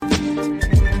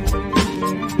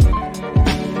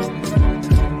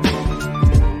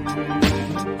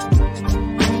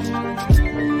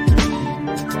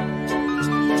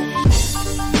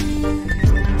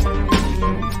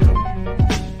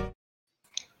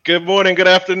Good morning, good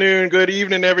afternoon, good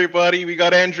evening, everybody. We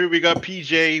got Andrew, we got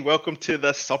PJ. Welcome to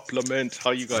the supplement.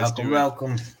 How you guys Welcome, doing?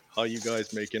 welcome. How you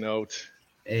guys making out?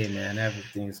 Hey man,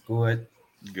 everything's good.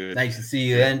 Good, Nice to see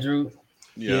you, good. Andrew.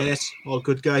 Yeah, Yes, all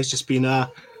good, guys. Just been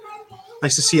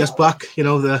nice to see us back.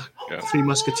 The yeah, Three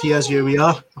Musketeers. Here we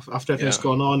are after everything's yeah,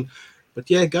 gone on. But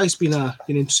yeah, guys, been an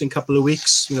interesting couple of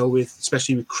weeks. With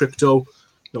especially with crypto.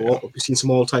 yeah, We've seen some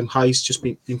all-time highs. Just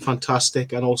been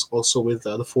fantastic, and also with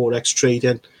the forex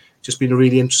trading. Just been a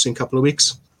really interesting couple of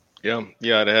weeks. yeah.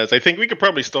 It has. I think we could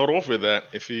probably start off with that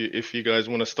if you guys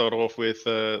want to start off with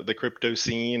the crypto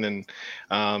scene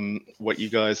and what you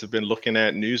guys have been looking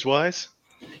at news wise.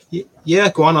 Yeah,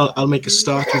 go on. I'll make a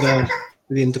start with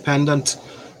the Independent.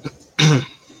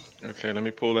 Okay, let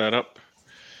me pull that up.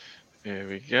 There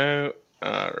we go.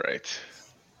 All right.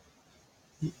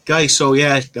 Guys, so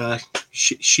yeah,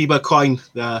 Shiba Coin,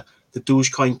 the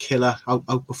Dogecoin killer,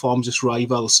 outperforms its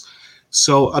rivals.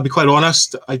 So I'll be quite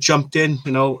honest. I jumped in,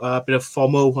 a bit of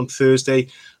FOMO on Thursday.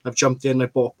 I've jumped in. I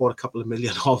bought a couple of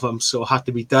million of them, so it had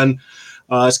to be done.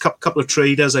 There's a couple of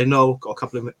traders I know, got a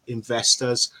couple of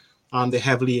investors, and they're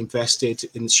heavily invested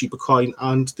in Shiba Coin.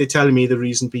 And they're telling me the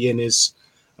reason being is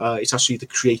it's actually the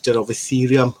creator of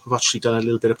Ethereum. I've actually done a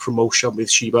little bit of promotion with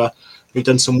Shiba. We've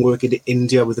done some work in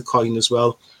India with the coin as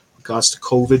well, regards to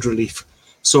COVID relief.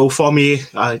 So for me,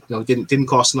 didn't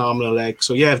cost an arm and a leg.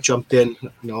 So yeah, I've jumped in,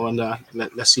 and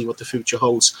let's see what the future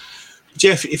holds. But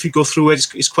yeah, if you go through it,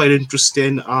 it's quite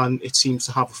interesting, and it seems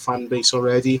to have a fan base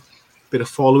already, a bit of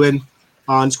following,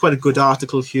 and it's quite a good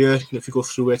article here. If you go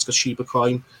through it, it's got Shiba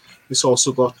Coin. It's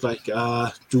also got like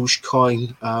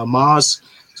Dogecoin, Mars.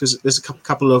 So there's a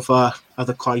couple of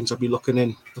other coins I'll be looking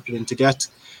in to get.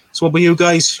 So what about you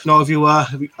guys? Have you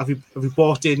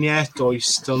bought in yet, or are you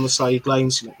still on the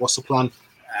sidelines? What's the plan?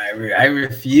 I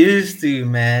refuse to,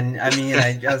 man. I mean,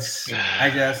 I just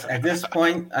at this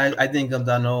point, I think I'm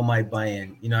done all my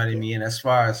buying. You know what I mean? As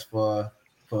far as for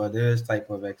those type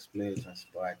of explosions,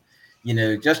 but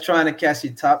just trying to catch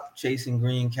the top, chasing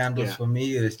green candles Yeah. for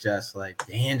me is just like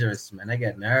dangerous, man. I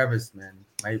get nervous, man.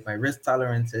 My risk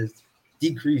tolerance is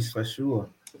decreased for sure.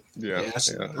 Yeah, Yeah,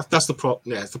 yeah, that's the problem.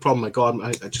 Yeah, it's the problem. My God,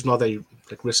 I just not very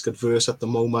like risk adverse at the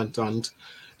moment, and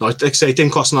no, like I say, it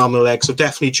didn't cost an arm and a leg, so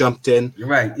definitely jumped in, You're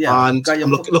right. Yeah, and got your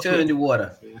I'm toe looking. in the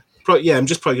water. Yeah, I'm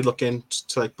just probably looking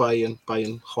to like buy and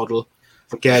hodl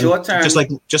again, Short just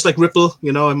term, like Ripple.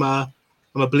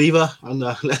 I'm a believer, and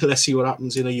let's see what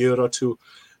happens in a year or two.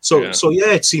 So yeah. so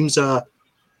yeah, it seems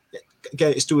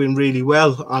again it's doing really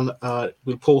well, and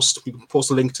we can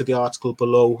post a link to the article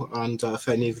below, and if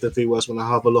any of the viewers want to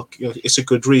have a look, it's a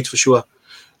good read for sure.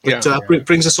 But Yeah. yeah.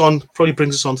 brings us on to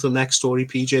the next story,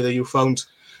 PJ, that you found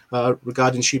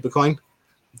regarding Shiba Coin.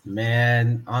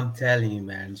 Man, I'm telling you,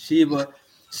 man.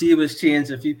 Sheba's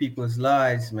changed a few people's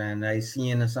lives, man. I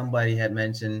seen somebody had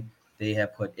mentioned they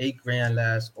had put 8 grand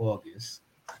last August,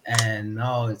 and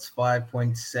now it's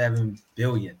 5.7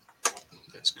 billion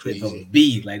That's with a crazy.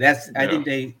 B. Like that's, I Yeah. think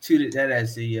they treated that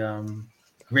as the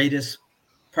greatest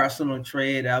personal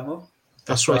trade ever, as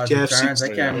That's far right. as Yeah, I've seen. returns. I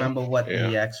can't Yeah. remember what Yeah.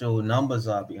 the actual numbers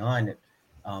are behind it,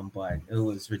 but it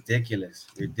was ridiculous,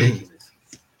 ridiculous.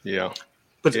 Yeah.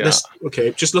 But Yeah. this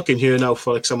okay. Just looking here now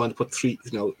for like someone to put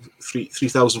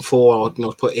 3,004, or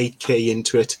put 8K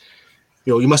into it.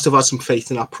 You must have had some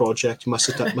faith in that project. You must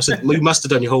have done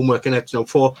your homework in it. Or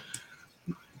Before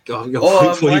you go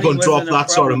money and drop wasn't a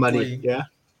that sort of problem for money. you. Yeah,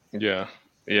 Yeah.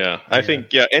 Yeah. I Yeah.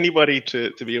 think anybody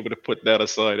to be able to put that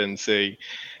aside and say,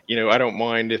 I don't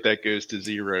mind if that goes to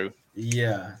zero.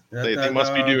 Yeah, They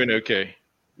must be doing okay.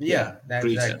 yeah, yeah, that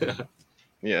agreed. exactly.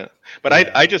 Yeah. But I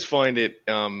Yeah, I just find it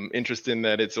interesting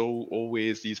that it's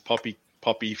always these puppy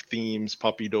themes,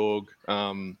 puppy dog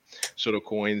sort of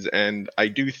coins. And I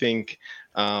do think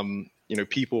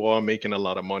people are making a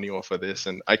lot of money off of this.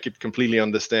 And I could completely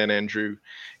understand, Andrew,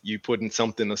 you putting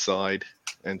something aside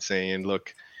and saying,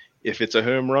 look, if it's a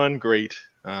home run, great.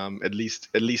 At least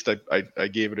I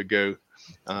gave it a go.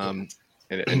 Yeah, Um,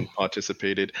 and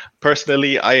participated.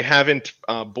 Personally, I haven't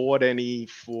bought any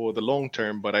for the long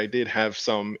term, but I did have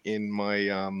some in my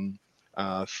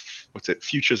what's it,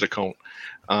 futures account.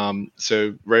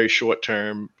 So very short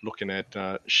term, looking at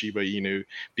Shiba Inu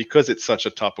because it's such a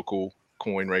topical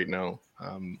coin right now.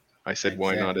 I said,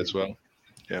 why not exactly. as well?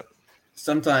 Yeah,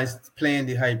 Sometimes playing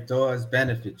the hype does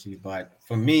benefit you, but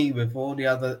for me, with all the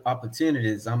other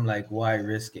opportunities, I'm like, why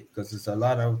risk it? Because there's a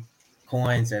lot of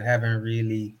coins that haven't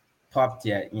really popped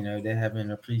yet. They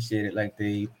haven't appreciated like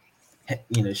they,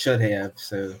 should have.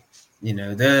 So,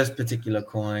 there's particular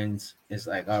coins. It's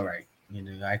like, all right,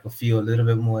 I could feel a little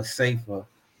bit more safer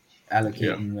yeah,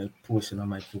 allocating a portion of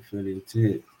my portfolio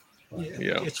to it.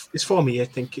 Yeah. It's for me. I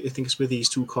think it's with these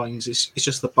two coins. It's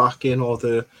just the backing or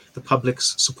the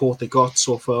public's support they got.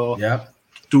 So for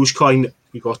Dogecoin,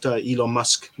 we got Elon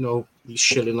Musk. He's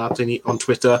shilling that on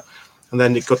Twitter, and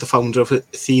then you've got the founder of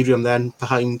Ethereum then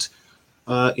behind.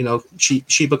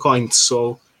 Shiba coins.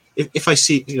 So if I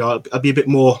see, I'll be a bit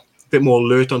more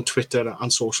alert on Twitter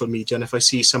and social media, and if I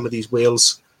see some of these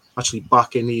whales actually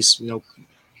backing these,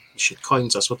 shit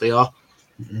coins, that's what they are.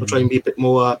 I'll try and be a bit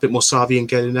more savvy and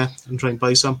get in there and try and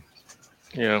buy some.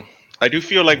 Yeah, I do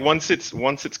feel like once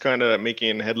it's kind of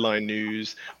making headline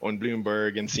news on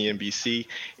Bloomberg and CNBC,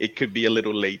 it could be a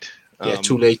little late.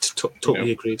 Too late.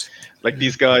 Totally agreed. Like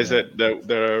these guys that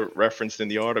are referenced in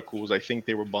the articles, I think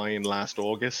they were buying last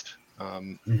August.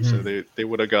 So they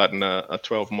would have gotten a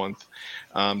 12-month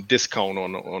discount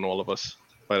on all of us.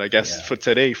 But I guess for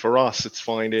today, for us, it's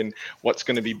finding what's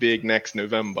going to be big next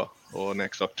November or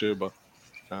next October.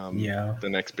 The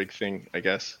next big thing, I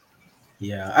guess.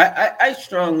 Yeah, I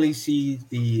strongly see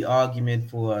the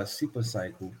argument for a super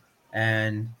cycle.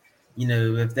 And,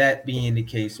 if that being the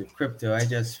case with crypto, I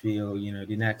just feel,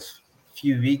 the next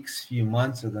few weeks, few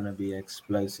months are going to be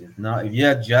explosive. Now, if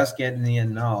you're just getting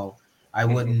in now, I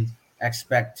wouldn't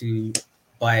expect to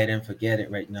buy it and forget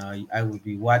it right now. I would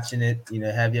be watching it,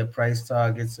 have your price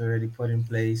targets already put in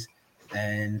place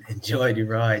and enjoy the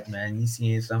ride, man. You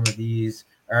seeing some of these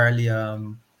early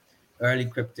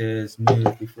cryptos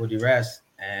move before the rest,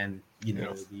 and the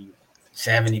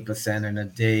 70% in a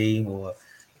day or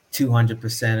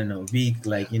 200% in a week,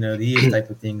 these type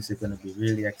of things are going to be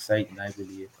really exciting, I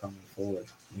believe, coming forward.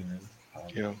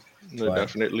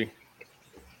 Definitely.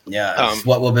 Yeah, it's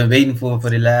what we've been waiting for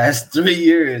the last 3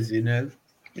 years.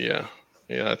 Yeah,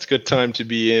 it's a good time to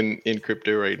be in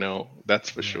crypto right now. That's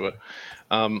for sure.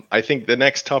 I think the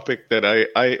next topic that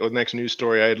or next news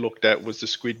story I had looked at was the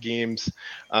Squid Games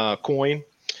coin.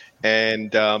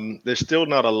 And there's still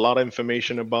not a lot of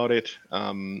information about it.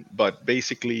 But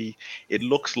basically, it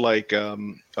looks like a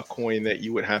coin that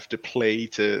you would have to play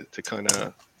to kind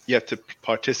of, you have to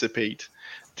participate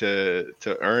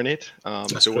to earn it.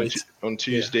 So on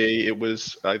Tuesday,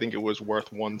 I think it was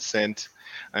worth 1 cent.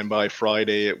 And by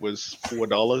Friday, it was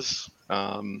 $4.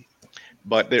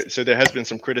 But there has been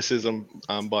some criticism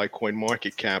by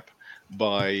CoinMarketCap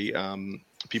by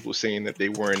people saying that they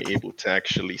weren't able to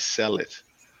actually sell it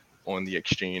on the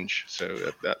exchange.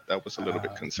 So that was a little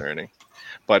bit concerning.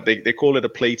 But they call it a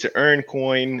play to earn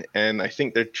coin. And I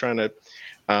think they're trying to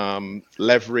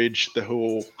leverage the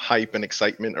whole hype and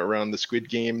excitement around the Squid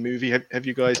Game movie. Have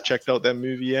you guys checked out that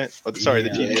movie yet? The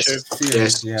TV show?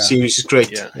 Yes, series is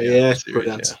great.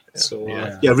 Brilliant. So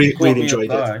really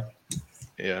enjoyed it.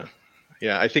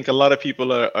 Yeah. I think a lot of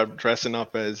people are dressing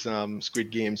up as Squid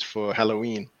Games for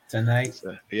Halloween tonight.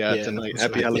 So, tonight.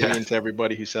 Happy Halloween to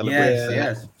everybody who celebrates.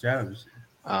 Yes, Jarvis.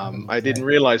 I didn't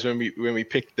realize when we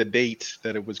picked the date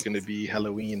that it was going to be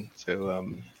Halloween. So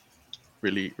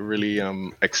really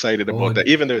excited about that.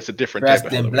 Even though it's a different type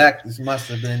of Halloween. Black, this must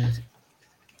have been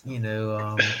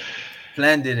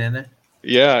planned it in it.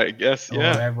 Yeah, I guess.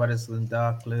 Yeah. Everybody's in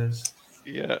dark clothes.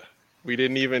 Yeah, we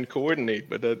didn't even coordinate,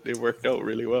 but it worked out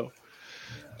really well.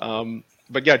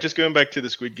 But yeah, just going back to the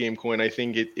Squid Game coin, I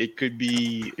think it could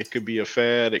be a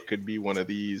fad. It could be one of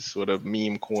these sort of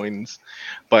meme coins,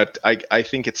 but I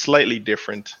think it's slightly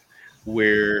different,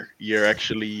 where you're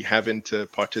actually having to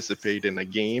participate in a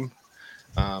game,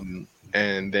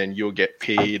 and then you'll get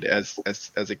paid as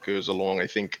it goes along. I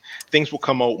think things will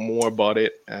come out more about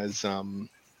it as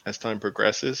time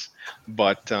progresses,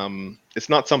 but it's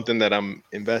not something that I'm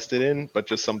invested in, but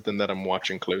just something that I'm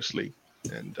watching closely,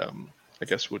 and I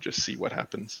guess we'll just see what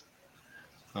happens.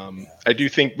 I do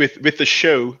think with the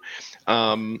show,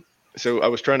 so I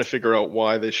was trying to figure out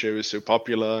why this show is so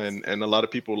popular, and a lot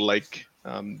of people like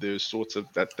those sorts of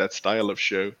that style of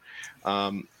show.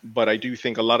 But I do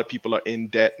think a lot of people are in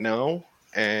debt now,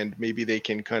 and maybe they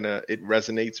can it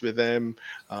resonates with them,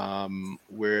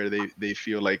 where they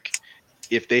feel like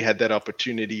if they had that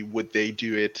opportunity, would they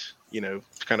do it?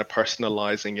 Kind of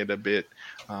personalizing it a bit,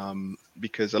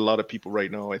 because a lot of people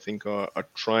right now, I think, are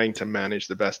trying to manage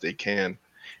the best they can,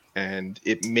 and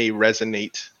it may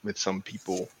resonate with some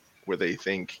people where they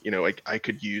think, I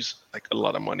could use a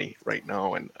lot of money right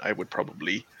now, and I would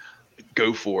probably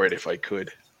go for it if I could.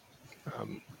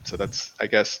 So that's, I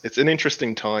guess, it's an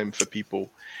interesting time for people,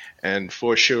 and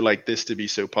for a show like this to be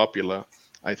so popular,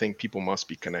 I think people must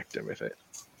be connecting with it.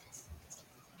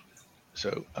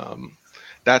 So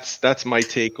that's my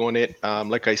take on it.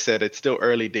 Like I said, it's still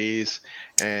early days,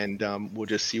 and we'll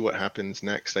just see what happens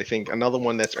next. I think another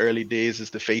one that's early days is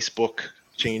the Facebook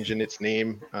changing its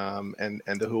name, and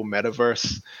the whole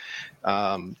metaverse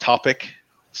topic.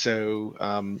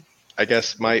 So I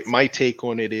guess my take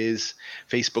on it is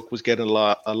Facebook was getting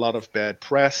a lot of bad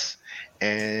press,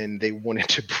 and they wanted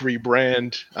to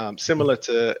rebrand, similar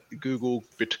to Google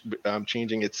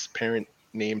changing its parent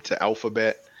name to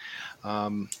Alphabet,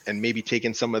 and maybe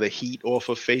taking some of the heat off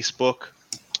of Facebook.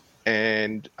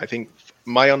 And I think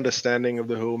my understanding of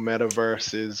the whole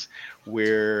metaverse is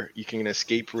where you can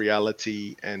escape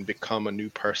reality and become a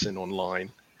new person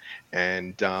online.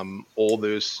 And all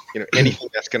those, anything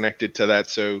that's connected to that.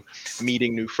 So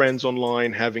meeting new friends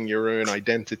online, having your own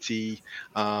identity,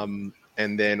 and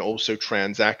then also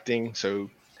transacting. So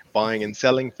buying and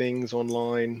selling things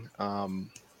online, and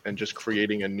just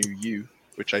creating a new you,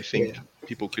 which I think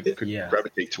people could Yeah.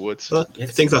 gravitate towards. But I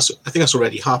think that's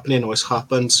already happening, or it's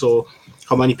happened. So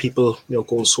how many people go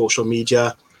on social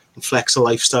media and flex a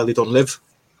lifestyle they don't live?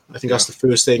 I think that's the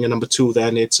first thing. And number two,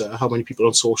 then it's how many people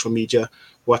on social media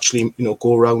who actually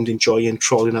go around enjoying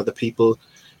trolling other people,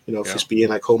 just being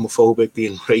like homophobic,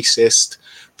 being racist,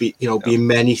 being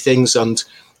many things. And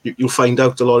you'll find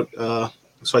out a lot.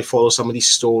 So I follow some of these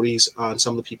stories, and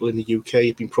some of the people in the UK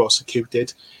have been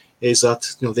prosecuted. Is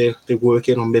that they're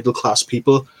working on middle class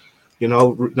people, to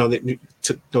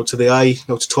the eye,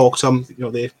 to talk to them,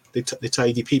 they're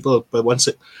tidy people, but once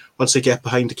they get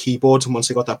behind the keyboard and once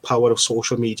they got that power of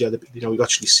social media, you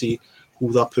actually see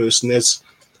who that person is.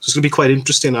 So it's going to be quite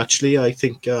interesting, actually. I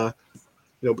think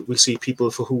we'll see people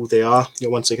for who they are,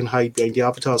 once they can hide behind the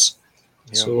avatars.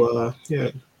 So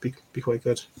be quite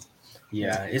good.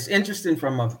 Yeah, it's interesting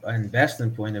from an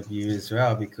investing point of view as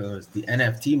well, because the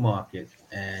NFT market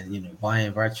and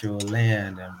buying virtual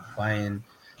land and buying,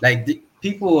 like, the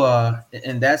people are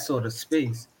in that sort of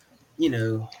space,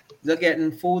 they're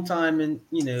getting full-time and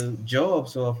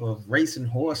jobs off of racing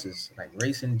horses, like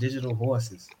racing digital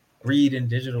horses, breeding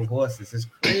digital horses. It's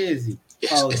crazy.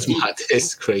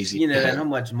 It's crazy. And how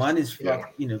much money's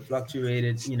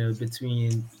fluctuated,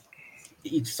 between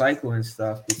each cycle and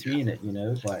stuff between it,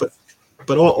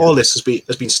 But all this has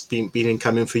been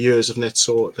incoming for years, hasn't it?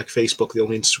 So like Facebook, they own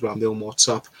Instagram, they own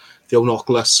WhatsApp, they own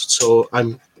Oculus. So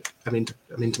I'm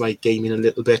into my gaming a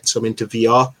little bit. So I'm into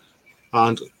VR,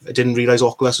 and I didn't realize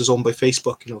Oculus was owned by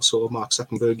Facebook. So Mark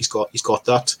Zuckerberg, he's got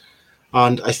that,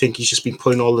 and I think he's just been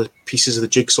putting all the pieces of the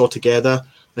jigsaw together.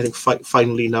 I think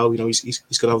finally now, he's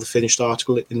going to have the finished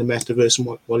article in the metaverse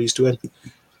and what he's doing.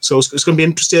 So it's going to be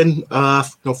interesting.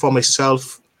 For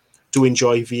myself. Do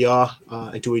enjoy VR.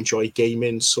 I do enjoy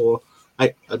gaming, so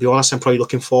I'll be honest, I'm probably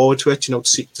looking forward to it. To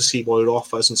see what it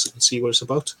offers and see what it's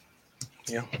about.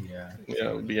 Yeah,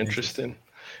 it would be interesting.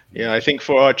 Yeah, I think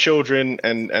for our children,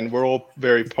 and we're all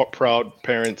very proud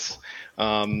parents.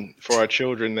 For our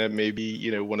children, that may be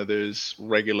one of those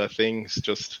regular things,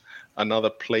 just another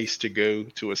place to go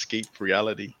to escape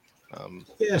reality.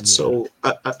 So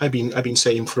I've been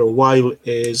saying for a while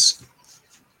is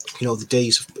the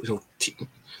days of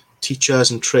teachers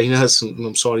and trainers, and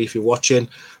I'm sorry if you're watching,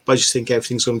 but I just think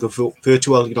everything's going to go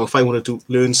virtual. If I want to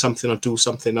learn something or do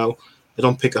something now, I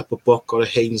don't pick up a book or a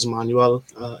Haynes manual.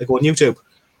 I go on YouTube,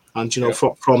 and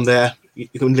from there you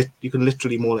can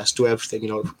literally more or less do everything.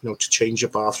 To change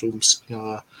your bathroom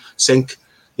sink,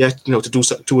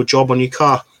 to do a job on your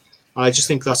car. And I just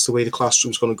think that's the way the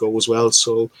classroom's going to go as well.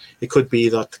 So it could be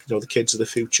that the kids of the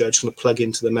future are just going to plug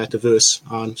into the metaverse,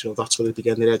 and that's where they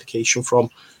begin their education from.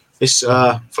 It's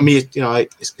for me,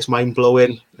 it's mind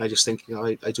blowing. I just think,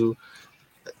 I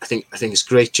think it's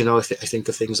great. I think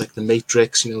of things like The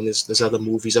Matrix. There's other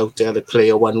movies out there that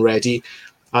Player One ready,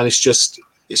 and it's just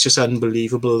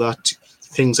unbelievable that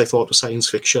things I thought were science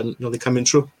fiction, they're coming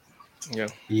true.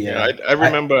 Yeah. I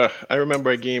remember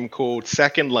a game called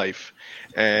Second Life,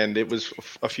 and it was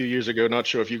a few years ago. Not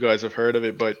sure if you guys have heard of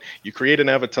it, but you create an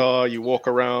avatar, you walk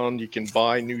around, you can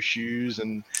buy new shoes,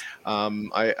 and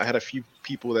I had a few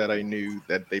people that I knew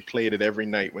that they played it every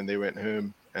night when they went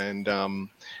home, and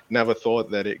never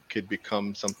thought that it could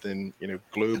become something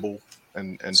global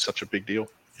and such a big deal.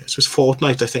 So it's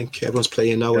Fortnite, I think everyone's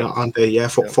playing now, aren't they?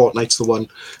 Fortnite's the one.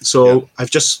 So I've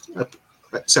just.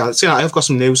 I've got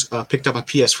some news. I picked up my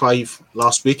PS5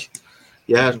 last week.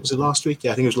 Was it last week?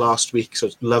 Yeah, I think it was last week. So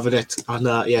loving it. And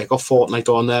I got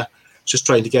Fortnite on there. Just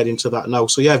trying to get into that now.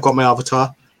 So I've got my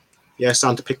avatar.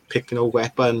 Starting to pick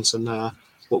weapons and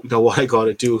what I got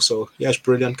to do. So it's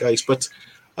brilliant, guys. But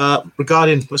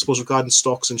regarding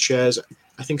stocks and shares,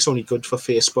 I think it's only good for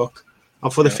Facebook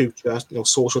and for the future.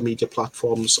 Social media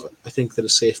platforms, I think they're a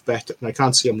safe bet, and I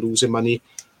can't see them losing money.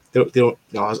 They don't,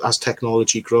 as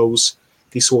technology grows,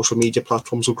 these social media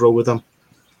platforms will grow with them.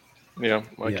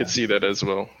 I could see that as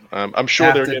well. I'm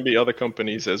sure there are going to be other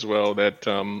companies as well that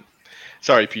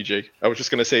Sorry, PJ. I was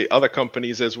just going to say other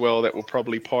companies as well that will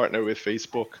probably partner with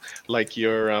Facebook, like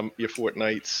your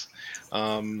Fortnites,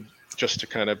 just to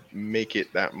kind of make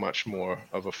it that much more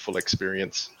of a full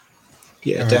experience.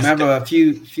 Yeah, I remember a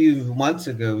few months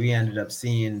ago, we ended up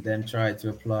seeing them try to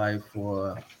apply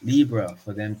for Libra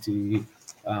for them to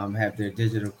have their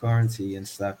digital currency and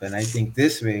stuff. And I think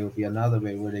this way will be another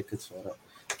way where they could sort of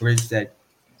bridge that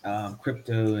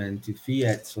crypto and to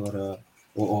fiat sort of,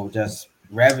 or just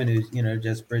revenue,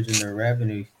 just bridging their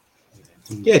revenue.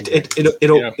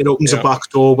 It opens a back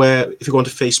door where if you go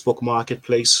into Facebook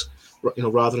Marketplace,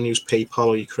 rather than use PayPal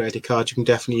or your credit card, you can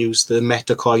definitely use the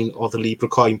Meta coin or the Libra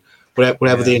coin,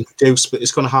 whatever they introduce. But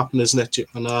it's going to happen, isn't it?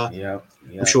 And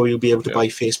I'm sure you'll be able to buy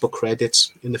Facebook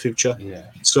credits in the future.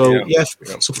 So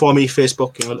for me,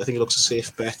 Facebook, I think it looks a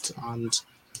safe bet. And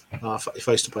if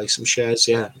I was to buy some shares,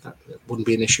 that wouldn't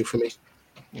be an issue for me.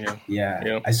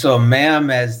 Yeah. I saw MAM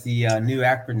as the new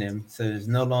acronym. So it's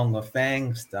no longer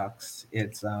FANG stocks.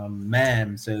 It's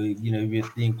MAM. So,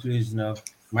 with the inclusion of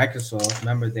Microsoft,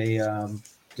 remember they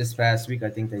just past week, I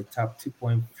think they topped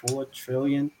 $2.4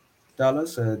 trillion.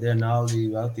 So they're now the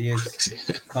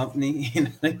wealthiest company. You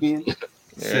know what I mean?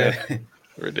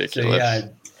 Ridiculous. So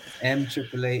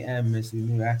MAAM is the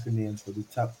new acronym for the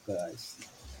top guys.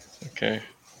 Okay.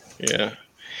 Yeah.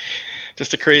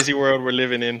 Just a crazy world we're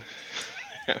living in.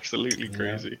 Absolutely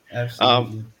crazy.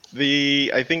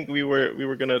 Absolutely. I think we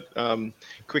were gonna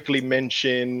quickly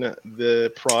mention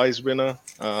the prize winner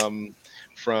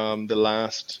from the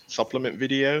last supplement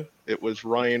video. It was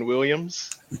Ryan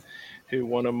Williams who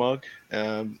won a mug,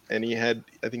 and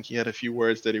I think he had a few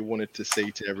words that he wanted to say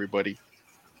to everybody.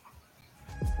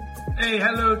 Hey,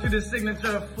 hello to the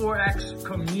Signature Forex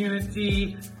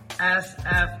community,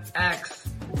 SFX.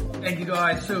 Thank you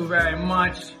guys so very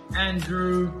much.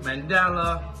 Andrew,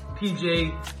 Mandela,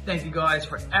 PJ, thank you guys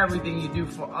for everything you do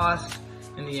for us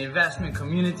in the investment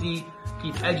community.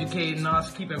 Keep educating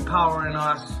us, keep empowering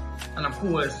us, and of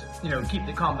course, keep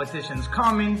the competitions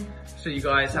coming so you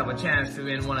guys have a chance to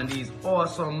win one of these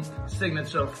awesome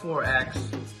Signature Forex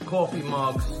coffee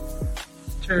mugs.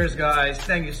 Cheers, guys.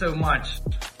 Thank you so much.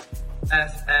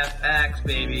 SFX,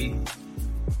 baby.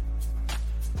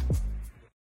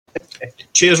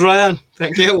 Cheers, Ryan.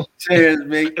 Thank you. Cheers,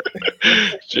 mate.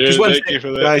 Cheers, thank you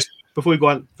for that. Guys, before we go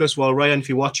on, first of all, Ryan, if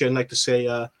you're watching, I'd like to say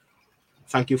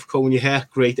thank you for combing your hair.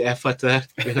 Great effort there.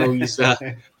 He's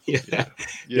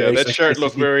that shirt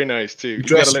looked very nice too. You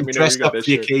gotta let me know you got that shirt.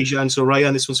 The occasion. So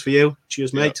Ryan, this one's for you.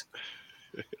 Cheers, mate.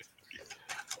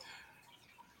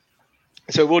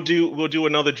 So we'll do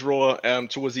another draw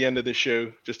towards the end of the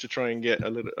show just to try and get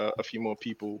a few more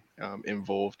people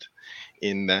involved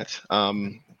in that.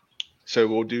 So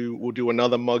we'll do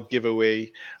another mug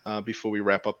giveaway before we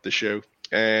wrap up the show.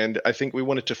 And I think we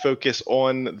wanted to focus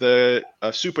on the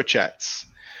super chats.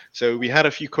 So we had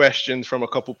a few questions from a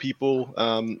couple people,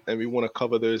 and we want to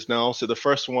cover those now. So the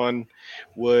first one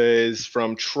was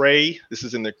from Trey. This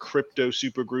is in the crypto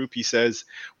super group. He says,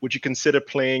 would you consider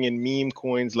playing in meme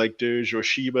coins like Doge or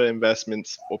Shiba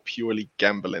investments, or purely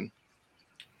gambling?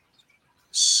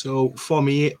 So for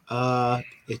me,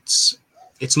 it's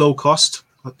low cost.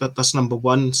 That's number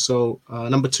one. So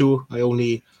number two, I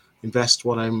only invest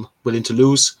what I'm willing to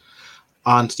lose.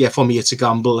 And for me, it's a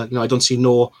gamble. I don't see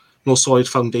no solid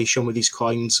foundation with these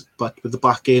coins, but with the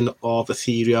backing of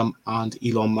Ethereum and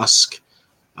Elon Musk,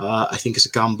 I think it's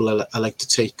a gamble I like to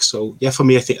take. So for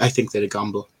me, I think they're a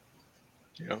gamble.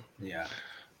 Yeah.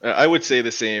 I would say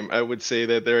the same. I would say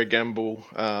that they're a gamble.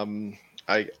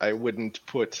 I wouldn't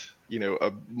put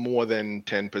more than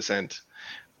 10%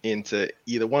 into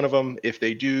either one of them. If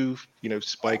they do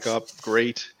spike up,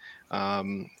 great.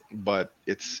 But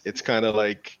it's kind of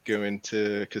like going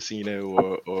to a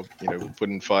casino or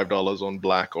putting $5 on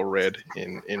black or red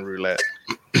in roulette.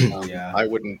 I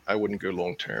wouldn't go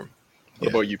long term. What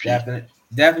about you, Pete?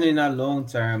 Definitely not long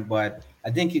term, but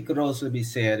I think it could also be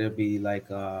said it'll be like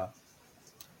the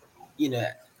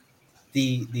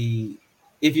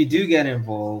if you do get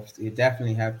involved, you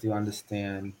definitely have to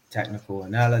understand technical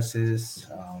analysis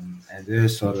and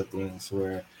those sort of things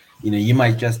where you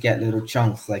might just get little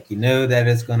chunks, like that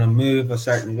it's gonna move a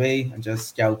certain way and just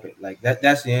scalp it. Like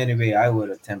that's the only way I would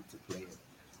attempt to play it.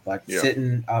 But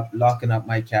sitting up, locking up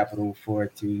my capital for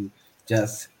it to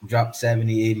just drop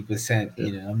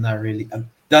 70-80%, I'm not really. I've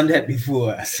done that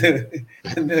before, so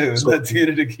no, I'm not doing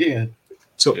it again.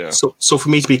 So for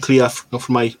me to be clear,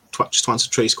 from my just to answer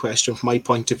Trey's question, from my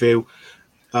point of view,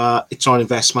 it's not an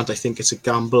investment. I think it's a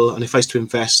gamble, and if I was to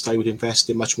invest, I would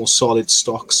invest in much more solid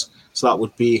stocks. So that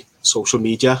would be social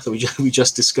media that we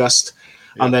just discussed,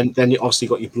 and then you obviously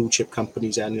got your blue chip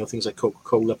companies and things like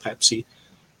Coca-Cola, Pepsi.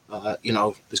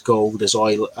 there's gold, there's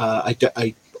oil. I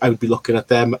would be looking at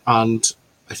them, and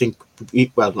I think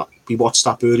we watched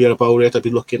that earlier about it. I'd be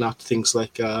looking at things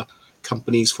like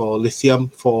companies for lithium,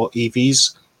 for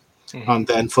EVs, and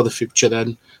then for the future,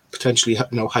 then potentially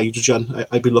hydrogen.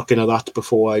 I'd be looking at that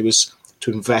before I was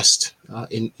to invest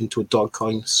into a dog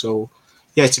coin. So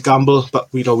yeah, it's a gamble, but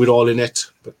we're all in it.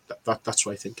 But that's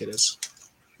what I think it is.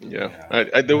 Yeah.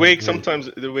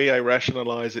 The way I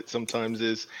rationalize it sometimes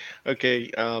is,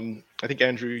 okay, I think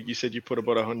Andrew, you said you put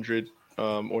about 100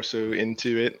 or so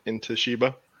into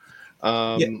Shiba.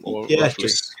 Or roughly.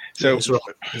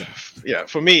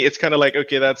 For me, it's kind of like,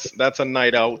 okay, that's a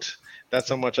night out. That's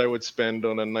how much I would spend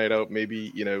on a night out,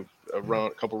 maybe, a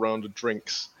couple round of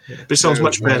drinks. Yeah. But it sounds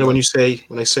much better when I say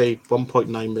 1.9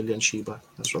 million Shiba.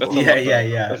 That's right.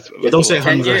 Yeah. Don't say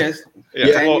 10 100. years.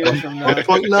 Yeah, 10 years from now.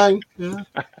 1.9. Yeah.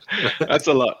 That's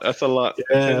a lot. Yeah,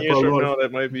 10 years from now,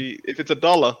 that might be, if it's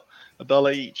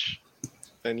 $1 each,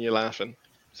 then you're laughing.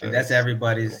 So and that's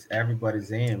everybody's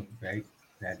aim, right?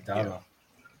 That dollar.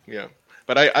 Yeah.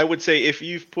 But I would say if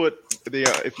you've put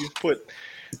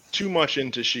too much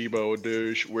into Shiba or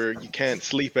Doge where you can't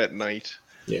sleep at night,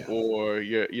 or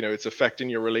it's affecting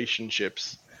your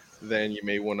relationships, then you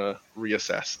may want to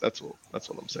reassess. That's all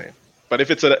I'm saying. But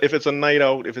if it's a night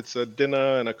out, if it's a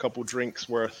dinner and a couple drinks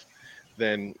worth,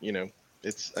 then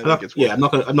it's. I think it's worth it.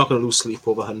 I'm not gonna lose sleep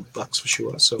over $100 for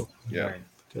sure. So yeah.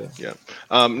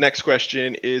 Next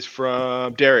question is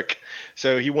from Derek.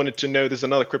 So he wanted to know, there's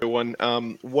another crypto one.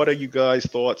 What are you guys'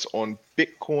 thoughts on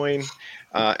Bitcoin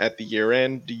at the year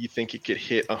end? Do you think it could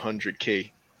hit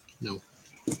 100K? No.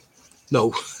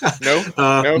 No.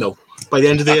 No. By the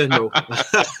end of the year, no.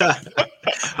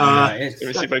 Let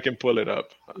me see if I can pull it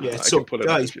up. Yeah. I So can pull it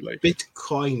guys, up if you like.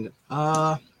 Bitcoin.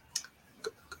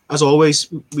 As always,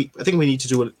 I think we need to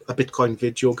do a Bitcoin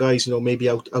video, guys. Maybe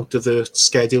out of the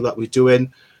schedule that we're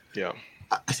doing. Yeah.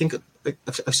 I think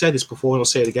I've said this before, and I'll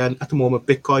say it again. At the moment,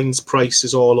 Bitcoin's price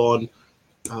is all on.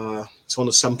 It's on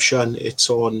assumption. It's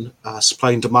on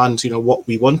supply and demand. What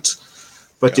we want,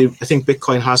 but I think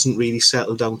Bitcoin hasn't really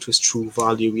settled down to its true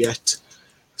value yet.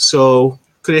 So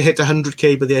could it hit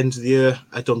 100K by the end of the year?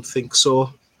 I don't think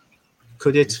so.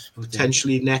 Could it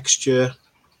potentially next year?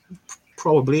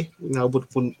 Probably,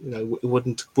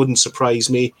 it wouldn't surprise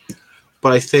me,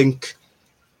 but I think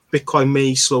Bitcoin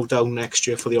may slow down next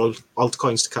year for the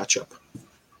altcoins to catch up.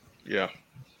 Yeah.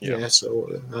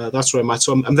 So that's where I'm at.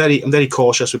 So I'm very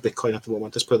cautious with Bitcoin at the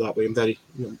moment. Let's put it that way.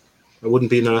 I wouldn't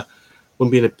be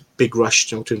in a big rush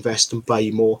to invest and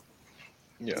buy more.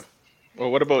 Yeah.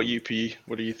 Well, what about UP?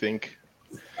 What do you think?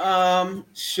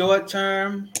 Short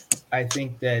term, I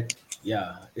think that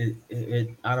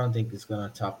I don't think it's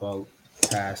gonna top out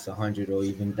past 100 or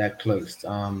even that close.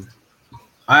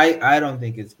 I don't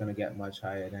think it's gonna get much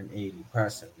higher than 80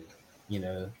 personally.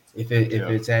 If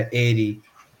it's at 80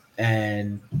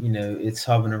 and it's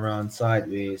hovering around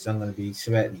sideways, I'm gonna be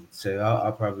sweating. So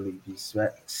I'll probably be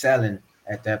selling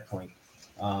at that point,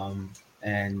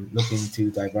 and looking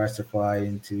to diversify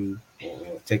into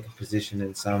or take a position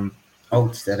in some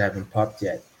oats that haven't popped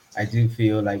yet. I do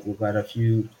feel like we've got a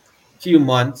few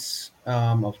months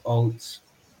of oats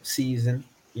season,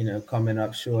 coming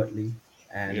up shortly,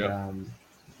 and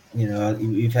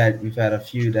we've had a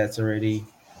few that's already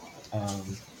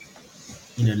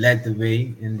led the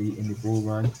way in the bull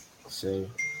run. So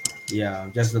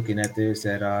I'm just looking at those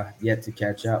that are yet to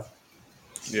catch up.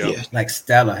 Yeah. Like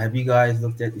Stellar. Have you guys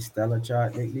looked at the Stellar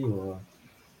chart lately? Or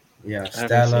Stellar.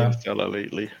 I haven't seen Stellar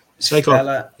lately.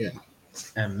 Stellar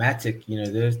and Matic,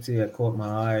 those two that caught my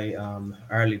eye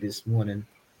early this morning.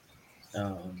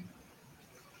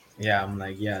 I'm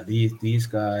like, these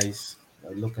guys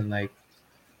are looking like,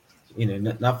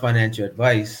 not financial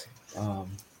advice,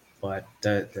 but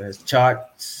the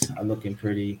charts are looking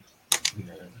pretty,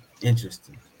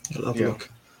 interesting. I'll have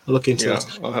a look into it.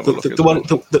 I'll have a look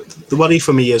the worry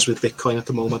for me is with Bitcoin at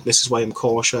the moment, this is why I'm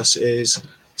cautious, is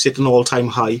it's at an all-time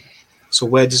high. So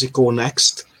where does it go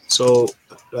next? So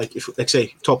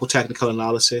say top of technical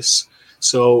analysis.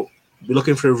 So we're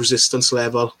looking for a resistance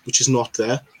level, which is not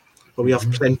there, but we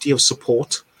have plenty of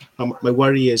support. My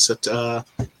worry is that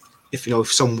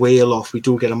if some whale off, we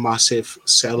do get a massive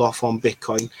sell off on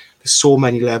Bitcoin. There's so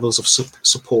many levels of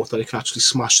support that it can actually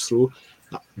smash through.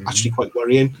 Actually quite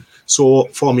worrying. So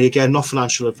for me, again, not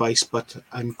financial advice, but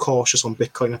I'm cautious on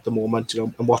Bitcoin at the moment.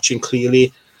 I'm watching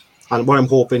clearly, and what I'm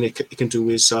hoping it can do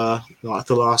is, at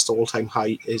the last all-time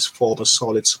high, is form a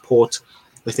solid support.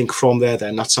 I think from there,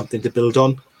 then that's something to build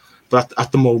on. But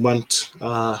at the moment,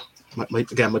 my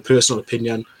personal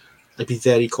opinion, I'd be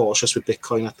very cautious with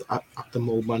Bitcoin at the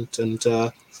moment, and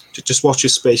just watch your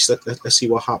space. Let's see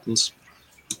what happens.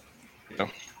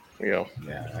 Yeah,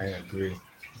 I agree.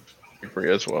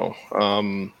 agree as well.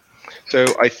 So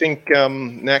I think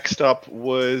next up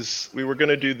was we were going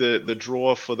to do the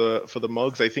draw for the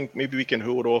mugs. I think maybe we can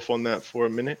hold off on that for a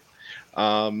minute,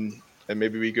 and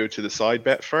maybe we go to the side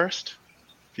bet first.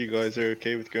 If you guys are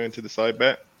okay with going to the side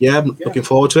bet. Yeah, I'm looking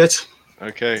forward to it.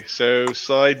 Okay, so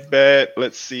side bet.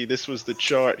 Let's see. This was the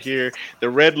chart here. The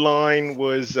red line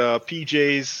was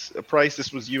PJ's price.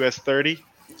 This was US 30,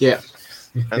 Yeah.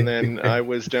 and then I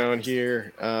was down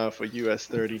here for US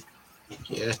 30.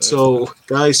 Yeah. So,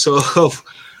 guys,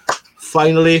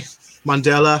 finally,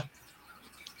 Mandela,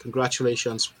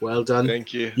 congratulations. Well done.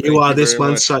 Thank you. You Thank are you this very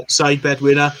month's much. side bet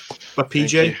winner. But Thank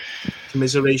PJ, you.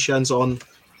 commiserations on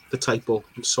the typo.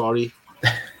 I'm sorry.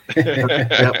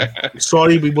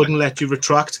 Sorry, we wouldn't let you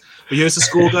retract. But here's the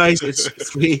score, guys. It's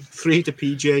 3 to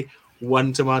PJ,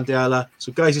 1 to Mandela.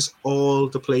 So, guys, it's all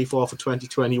to play for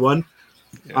 2021.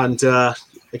 Yeah. And I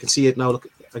can see it now.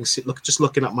 I can see. Look, just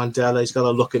looking at Mandela, he's got a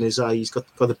look in his eye. He's got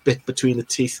a bit between the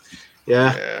teeth.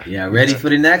 Yeah. Yeah, ready for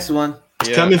the next one.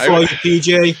 Yeah, Coming for you,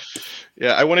 PJ.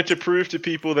 Yeah, I wanted to prove to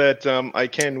people that I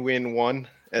can win one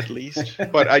at least.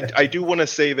 But I do want to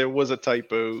say there was a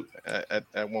typo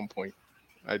at one point.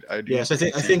 I do. Yes, I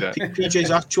think that.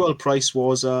 PJ's actual price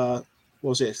was it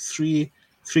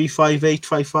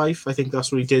 35855? I think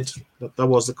that's what he did. That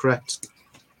was the correct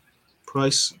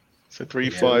price. So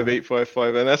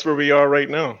 35855, and that's where we are right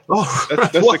now. Oh,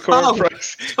 That's the current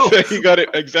price. So you got it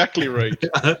exactly right.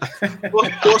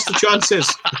 What's the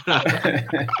chances?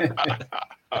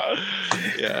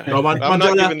 Yeah, No, I'm Mandela,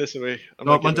 not giving this away.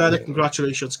 Mandela,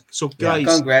 congratulations. So, guys,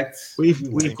 congrats.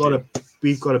 we've got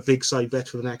a big side bet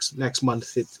for the next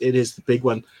month. It is the big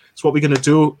one. So what we're going to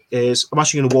do is I'm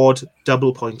actually going to award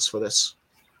double points for this.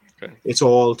 Okay. It's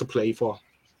all to play for.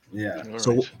 Yeah, All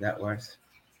So right. that works.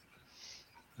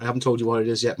 I haven't told you what it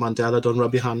is yet, Mandela. Don't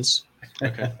rub your hands.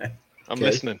 Okay. I'm Okay.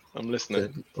 listening.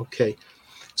 Good. Okay.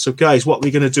 So, guys, what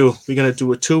we're going to do? We're going to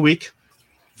do a 2-week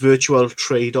virtual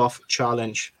trade-off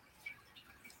challenge.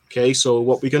 Okay. So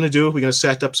what we're going to do? We're going to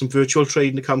set up some virtual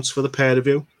trading accounts for the pair of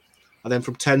you, and then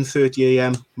from 10:30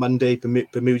 a.m. Monday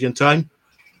Bermudian time,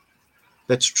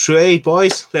 let's trade,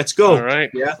 boys. Let's go. All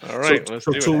right. Yeah. All right. Let's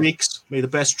So do 2 it. weeks. May the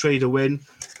best trader win.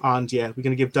 And yeah, we're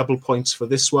going to give double points for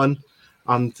this one,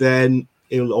 and then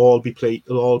it'll all be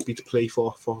to play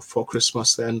for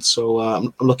Christmas then. So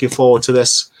I'm looking forward to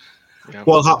this. Yeah.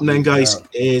 What'll happen then, guys,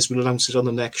 is we'll announce it on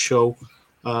the next show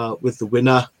with the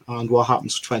winner and what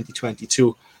happens for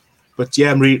 2022. But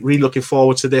yeah, I'm really looking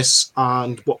forward to this.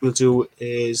 And what we'll do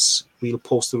is we'll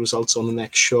post the results on the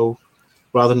next show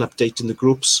rather than updating the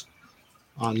groups.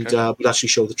 And we'll actually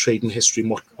show the trading history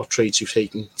and what trades you've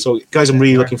taken. So, guys, I'm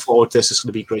really looking forward to this. It's going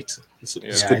to be great. It's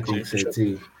Yeah, good I think so show.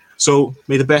 too. So,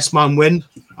 may the best man win.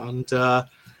 And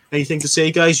anything to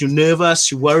say, guys? You're nervous?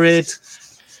 You're worried?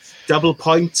 Double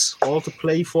points, all to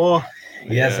play for.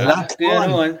 Yes, Yeah. a lot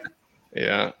going on.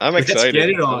 Yeah, I'm Let's get excited.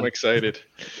 it on. I'm excited.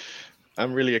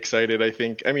 I'm really excited. I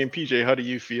mean, PJ, how do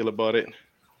you feel about it?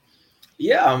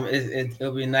 Yeah,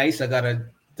 it'll be nice. I gotta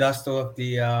dust off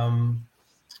the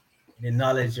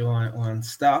knowledge on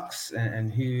stocks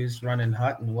and who's running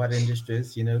hot and what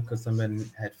industries, because I've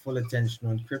had full attention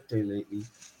on crypto lately.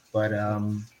 But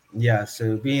yeah,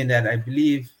 so being that I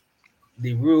believe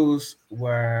the rules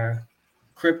were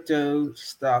crypto,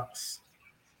 stocks,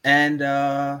 and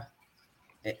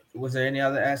was there any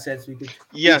other assets we could?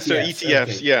 Yeah, so ETFs.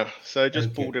 okay. Yeah, so I just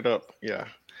Okay. pulled it up. Yeah,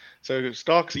 so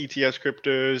stocks, ETFs,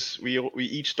 cryptos. We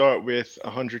each start with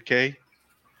 100K.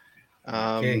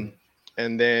 Okay.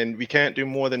 And then we can't do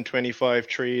more than 25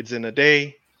 trades in a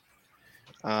day.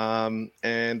 And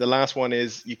the last one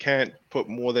is you can't put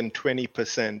more than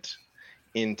 20%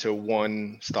 into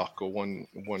one stock or one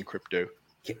crypto.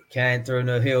 Can't throw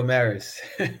no Hail Marys.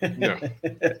 No.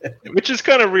 Which is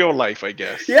kind of real life, I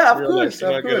guess. Yeah, of Real life, course, you're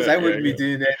of not course. gonna- I wouldn't yeah, be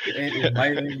doing that with my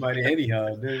own money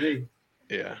anyhow, do they?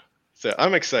 Yeah. So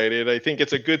I'm excited. I think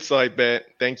it's a good side bet.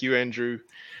 Thank you, Andrew.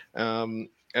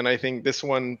 And I think this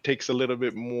one takes a little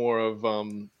bit more of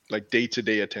like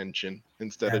day-to-day attention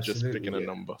instead of just Absolutely, picking a yeah.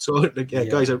 number. So, Yeah.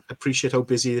 guys, I appreciate how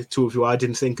busy the two of you are. I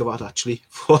didn't think of that, actually,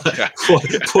 for Yeah.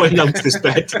 announcing this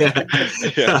bet. Yeah.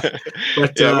 Yeah.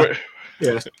 But,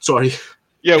 Yeah, sorry.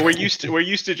 we're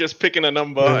used to just picking a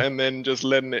number Yeah. and then just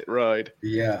letting it ride.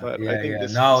 Yeah, But I think yeah.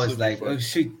 this- Now this it's will be like, fun. oh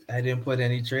shoot, I didn't put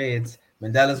any trades.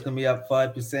 Mandela's gonna be up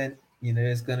 5%.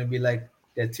 It's gonna be like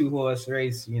that 2-horse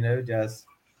race. Just Yeah,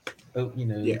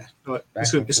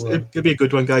 Back and forth. it'll be a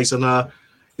good one, guys. And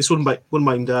this wouldn't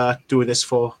mind doing this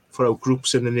for our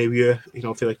groups in the new year.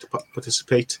 If they like to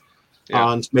participate,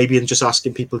 Yeah. and maybe in just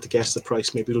asking people to guess the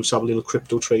price. Maybe we'll just have a little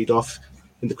crypto trade off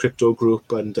in the crypto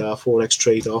group and forex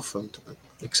trade off, and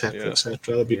etc., Yeah. etc.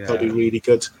 That'd be Yeah. really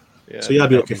good. Yeah, So yeah, I'll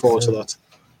be that looking makes forward to sense.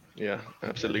 that. Yeah,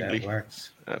 absolutely. That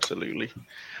works. Absolutely.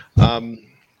 Um,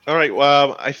 all right.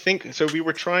 Well, I think so. We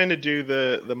were trying to do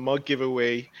the mug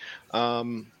giveaway.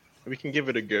 Um, we can give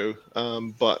it a go.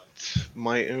 But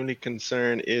my only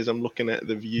concern is I'm looking at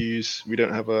the views. We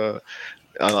don't have a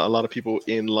lot of people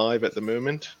in live at the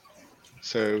moment.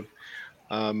 So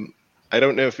um, I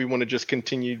don't know if we want to just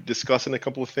continue discussing a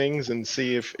couple of things and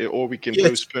see if, or we can Yeah,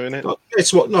 postpone it.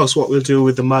 it's what we'll do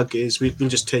with the mug is we'll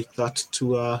just take that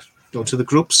to to the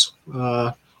groups.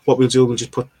 What we'll do, we'll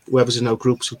just put whoever's in our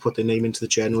groups, we'll put their name into the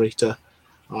generator,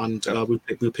 and Yeah.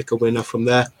 we'll pick a winner from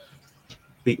there.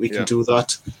 We can Yeah. do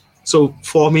that. So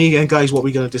for me and guys, what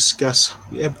we're going to discuss,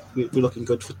 yeah, we're looking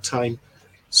good for time.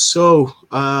 So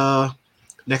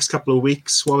next couple of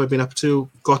weeks, what we've been up to,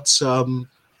 got some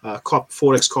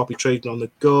Forex copy trading on the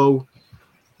go.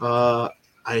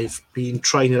 I've been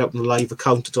trying it out in the live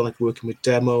account. I don't like working with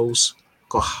demos.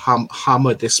 Got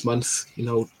hammered this month,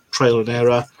 trial and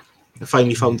error. I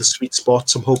finally found the sweet spot.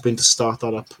 So I'm hoping to start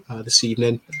that up this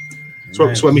evening. So,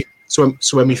 Nice.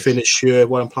 so when we Nice. finish here,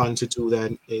 what I'm planning to do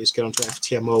then is get onto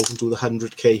FTMO and do the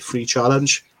 100k free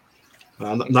challenge.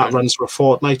 And that Okay. runs for a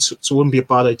fortnight, so it wouldn't be a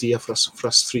bad idea for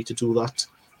us three to do that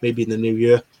maybe in the new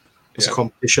year as a Yeah.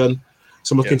 competition.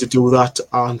 So I'm looking Yeah. to do that,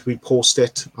 and we post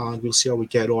it, and we'll see how we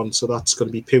get on. So that's going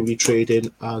to be purely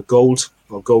trading gold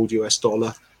or gold US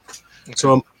dollar.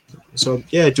 Okay. So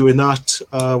yeah, doing that.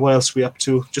 What else are we up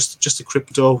to? Just the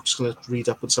crypto. Just going to read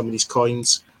up on some of these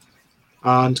coins,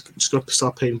 and just going to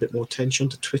start paying a bit more attention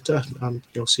to Twitter and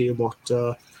seeing what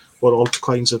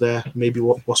altcoins are there. Maybe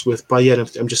what's worth buying.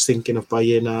 I'm just thinking of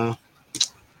buying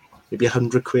maybe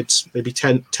 100 quids, maybe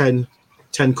 10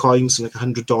 coins and like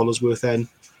 $100 worth then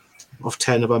of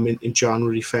 10 of them in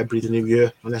January, February, the new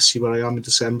year, and let's see where I am in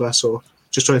December. So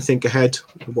just trying to think ahead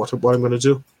of what I'm going to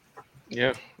do.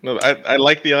 Yeah, no, I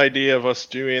like the idea of us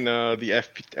doing the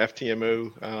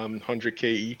FTMO 100k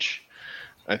each.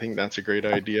 I think that's a great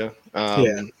idea.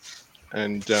 Yeah.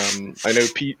 And I know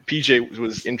PJ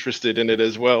was interested in it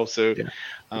as well, so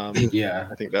Yeah.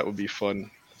 I think that would be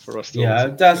fun for us to Yeah, also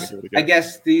it does. go I together.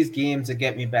 guess these games will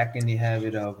get me back in the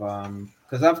habit of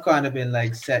because I've kind of been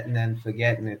like setting and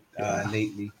forgetting it Yeah.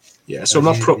 lately. Yeah, so I'm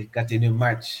not got the new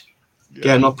match.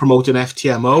 Yeah, not promoting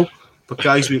FTMO, but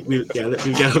guys, we'll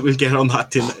get on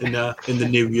that in the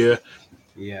new year.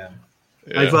 Yeah.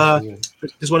 Yeah.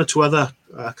 There's one or two other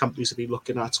companies I've been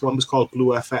looking at. One was called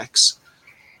Blue FX,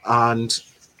 and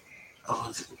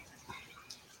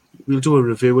we'll do a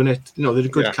review in it. They're a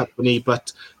good company,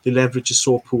 but the leverage is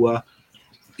so poor.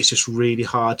 It's just really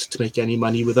hard to make any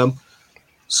money with them.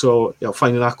 So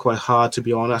finding that quite hard, to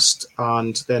be honest.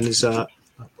 And then there's the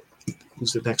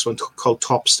next one called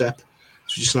Top Step.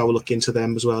 So just now we'll look into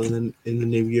them as well in the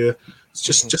new year. It's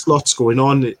just lots going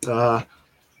on.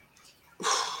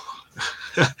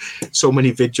 So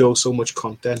many videos, so much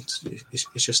content.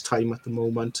 It's just time at the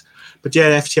moment. But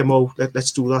yeah, FTMO,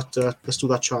 let's do that. Let's do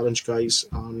that challenge, guys,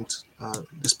 and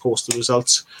let's post the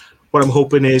results. What I'm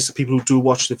hoping is the people who do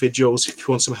watch the videos, if you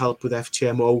want some help with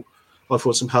FTMO, or if you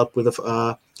want some help with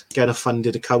get a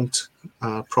funded account,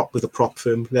 with a prop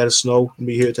firm, let us know, and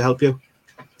we're here to help you.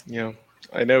 Yeah,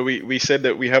 I know we said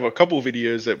that we have a couple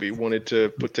videos that we wanted to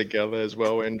put together as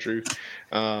well, Andrew.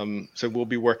 So we'll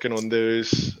be working on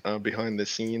those behind the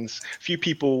scenes. A few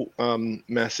people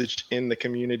messaged in the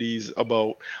communities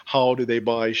about how do they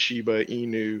buy Shiba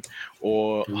Inu,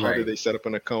 or how do they set up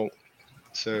an account.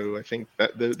 So I think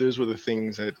that those were the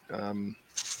things that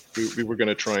we were going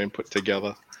to try and put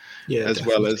together, as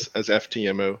definitely. well as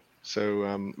FTMO.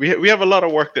 So we have a lot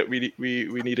of work that we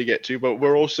need to get to, but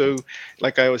we're also,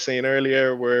 like I was saying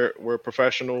earlier, we're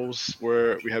professionals,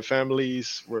 we have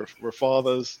families, we're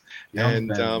fathers,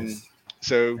 and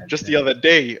so just the other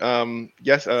day,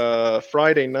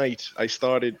 Friday night I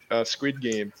started Squid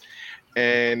Game.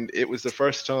 And it was the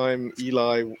first time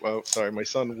my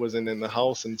son wasn't in the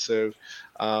house. And so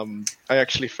I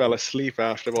actually fell asleep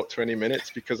after about 20 minutes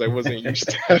because I wasn't used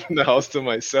to having the house to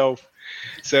myself.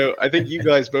 So I think you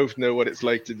guys both know what it's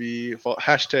like to be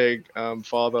hashtag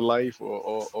father life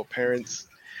or parents.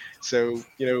 So,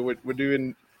 we're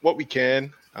doing what we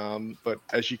can. But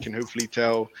as you can hopefully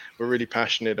tell, we're really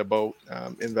passionate about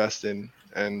investing.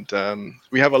 And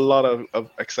we have a lot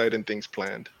of exciting things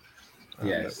planned.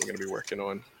 That we're going to be working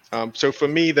on. So for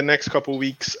me, the next couple of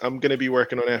weeks, I'm going to be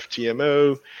working on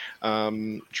FTMO,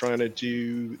 trying to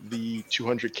do the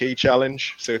 200K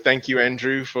challenge. So thank you,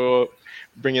 Andrew, for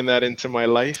bringing that into my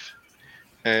life.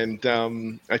 And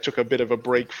I took a bit of a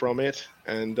break from it,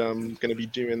 and I'm going to be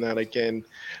doing that again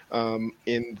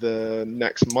in the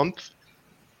next month.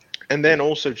 And then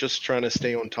also just trying to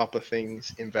stay on top of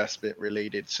things investment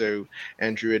related. So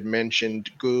Andrew had mentioned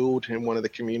gold in one of the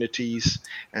communities,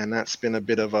 and that's been a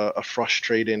bit of a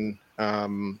frustrating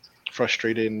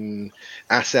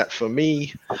asset for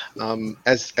me.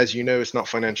 As you know, it's not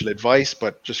financial advice,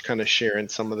 but just kind of sharing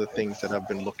some of the things that I've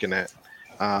been looking at.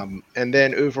 And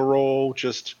then overall,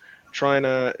 just trying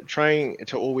to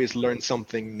always learn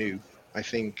something new. I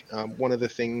think one of the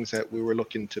things that we were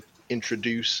looking to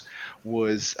introduce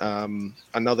was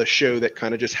another show that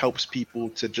kind of just helps people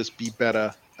to just be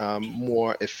better,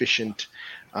 more efficient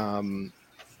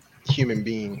human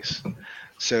beings.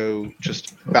 So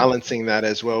just balancing that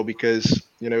as well, because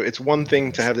it's one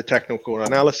thing to have the technical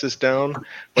analysis down,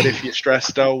 but if you're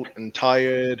stressed out and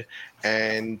tired,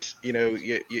 and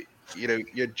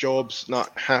your job's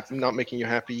not making you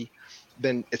happy,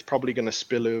 then it's probably going to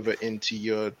spill over into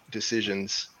your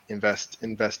decisions,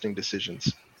 investing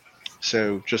decisions.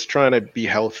 So just trying to be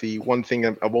healthy. One thing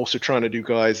I'm also trying to do,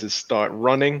 guys, is start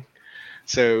running.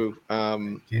 So I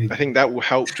think that will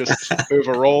help just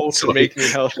overall to make me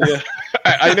healthier.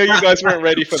 I know you guys weren't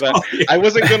ready for that. Sorry. I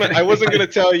wasn't gonna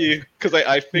tell you because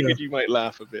I figured you might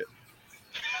laugh a bit.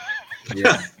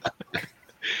 Yeah.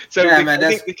 So yeah, man.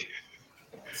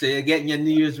 So you're getting your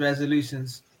New Year's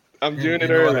resolutions. I'm doing it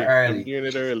early. I'm doing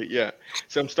it early. Yeah.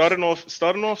 So I'm starting off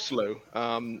slow,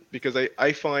 because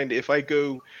I find if I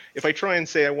try and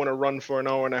say I want to run for an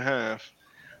hour and a half,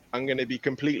 I'm going to be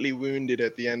completely wounded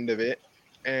at the end of it,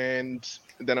 and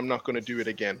then I'm not going to do it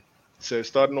again. So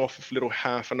starting off with little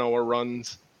half an hour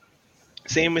runs.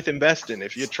 Same with investing.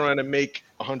 If you're trying to make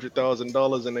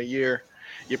 $100,000 in a year,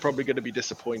 you're probably going to be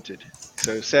disappointed.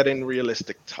 So setting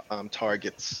realistic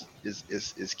targets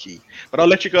is key. But I'll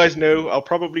let you guys know. I'll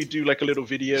probably do like a little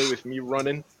video with me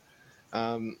running,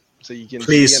 so you can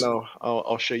see, and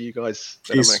I'll show you guys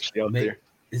that I'm actually out there.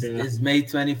 Is May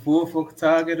 24th a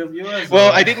target of yours?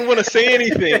 Well, I didn't want to say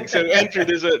anything. So Andrew,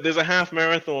 there's a half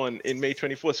marathon in May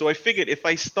 24th. So I figured if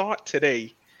I start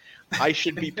today, I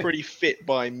should be pretty fit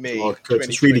by May. Oh, good.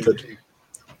 It's really good.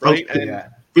 Right? Okay.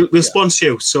 And we'll sponsor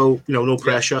you, so no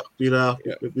pressure. We'll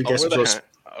get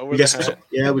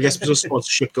some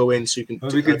sponsorship going, so you can.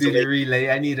 Well, we could do the relay.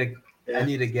 I need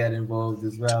to get involved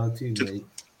as well too, mate.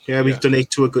 Yeah, we donate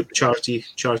to a good charity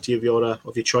of your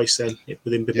choice then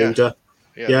within Bermuda.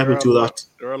 Yeah, we'll do that.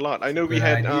 There are a lot. I know we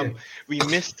had we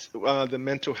missed the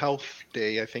mental health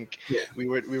day. I think we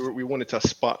wanted to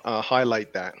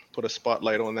highlight that, put a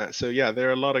spotlight on that. So yeah, there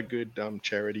are a lot of good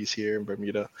charities here in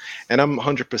Bermuda, and I'm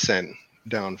 100%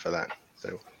 down for that.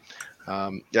 So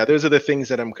those are the things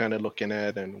that I'm kind of looking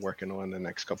at and working on the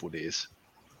next couple of days.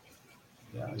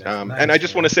 Yeah, nice, and I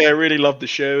just want to say I really love the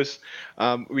shows.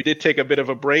 We did take a bit of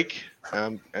a break,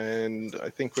 and I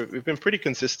think we've been pretty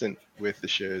consistent with the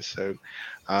shows. So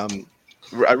I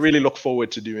really look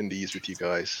forward to doing these with you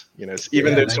guys.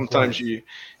 Even though sometimes you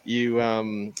I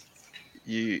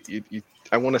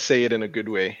want to say it in a good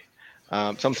way.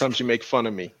 Sometimes you make fun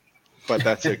of me, but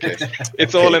that's okay.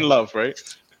 It's all in love, right?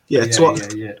 Yeah. So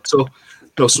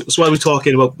while we're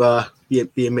talking about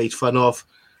being made fun of.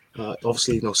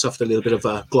 Obviously, suffered a little bit of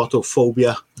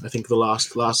glottophobia. I think the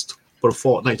last about a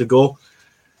fortnight ago,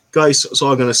 guys. So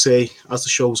I'm going to say, as the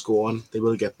shows go on, they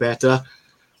will get better.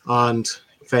 And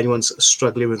if anyone's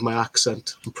struggling with my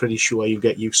accent, I'm pretty sure you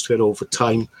get used to it over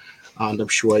time, and I'm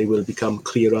sure it will become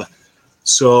clearer.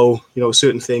 So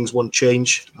certain things won't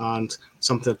change, and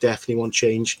something that definitely won't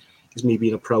change is me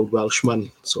being a proud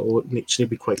Welshman. So it needs to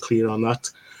be quite clear on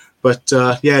that. But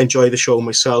enjoy the show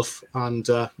myself, and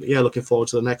looking forward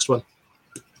to the next one.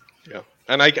 Yeah,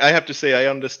 and I have to say I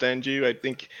understand you. I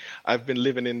think I've been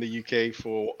living in the UK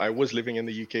I was living in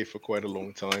the UK for quite a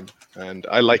long time, and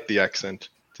I like the accent,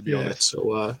 to be honest.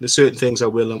 So there's certain things I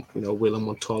will and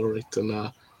won't tolerate,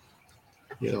 and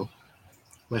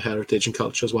my heritage and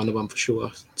culture is one of them for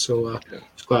sure. So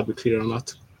just glad we're clear on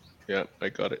that. Yeah, I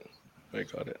got it.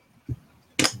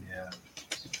 Yeah.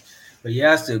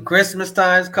 But so Christmas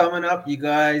time's coming up, you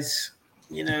guys.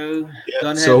 Don't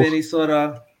have any sort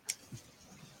of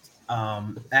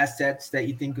assets that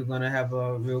you think are gonna have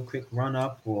a real quick run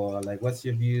up, or like, what's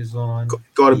your views on?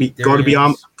 Gotta be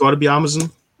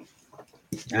Amazon.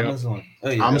 Amazon.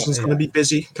 Oh, yeah. Amazon's gonna be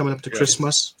busy coming up to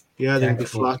Christmas. Yeah, they're gonna be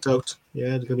flat out. Yeah,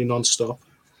 they're gonna be non-stop.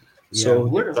 Yeah. So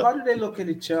how do they look in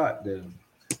the chart though?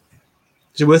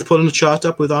 Is it worth pulling the chart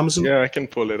up with Amazon? Yeah, I can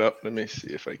pull it up. Let me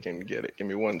see if I can get it. Give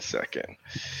me 1 second.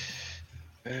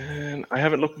 And I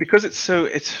haven't looked because it's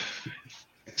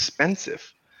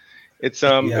expensive. It's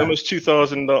almost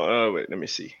 $2,000. Wait, let me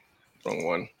see. Wrong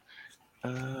one.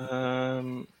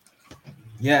 And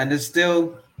it's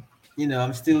still,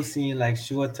 I'm still seeing like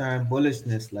short-term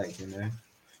bullishness,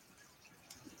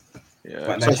 Yeah.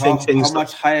 But So I like, think things how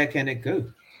much higher can it go?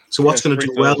 So what's Yeah, going to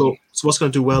do 3,000. well? So what's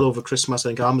going to do well over Christmas? I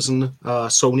think Amazon,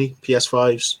 Sony,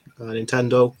 PS5s,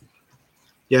 Nintendo.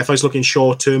 Yeah, if I was looking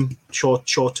short term,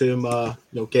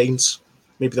 gains,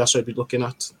 maybe that's what I'd be looking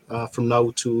at from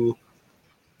now to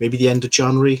maybe the end of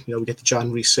January. We get the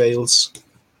January sales,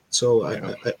 so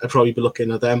Yeah. I'd probably be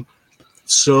looking at them.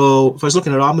 So if I was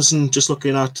looking at Amazon, just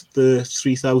looking at the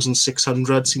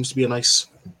 3,600 seems to be a nice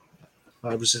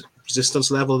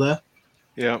resistance level there.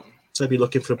 Yeah. So I'd be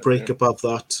looking for a break above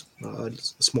that, a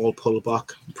small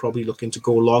pullback, probably looking to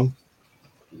go long.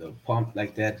 Little pump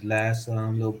like that last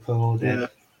little pull.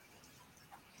 That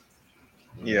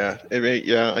Yeah,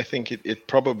 I think it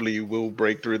probably will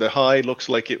break through. The high looks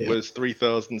like it was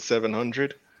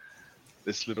 3,700.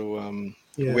 This little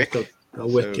wick. A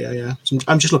wick, So- yeah. So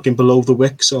I'm just looking below the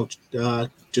wick, so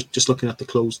just looking at the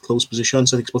close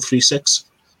positions. I think it's about 3.6.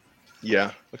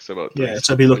 Yeah, looks about. Yeah,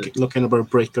 so I'd be looking about a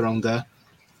break around there.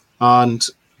 And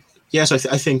yes,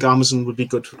 I think Amazon would be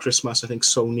good for Christmas. I think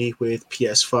Sony with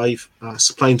PS5,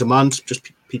 supply and demand,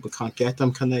 just people can't get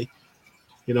them, can they?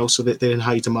 So they're in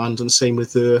high demand, and the same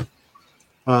with the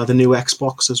new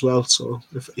Xbox as well. So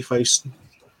if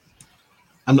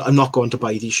I'm not going to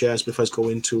buy these shares, but if I was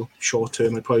going to short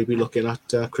term, I'd probably be looking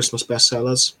at Christmas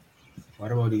bestsellers.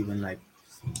 What about even like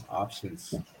some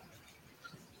options?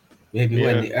 Maybe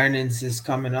when the earnings is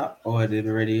coming up, or did it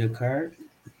already occurred?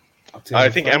 I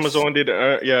think Amazon did.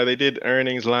 They did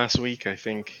earnings last week, I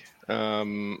think,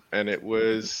 and it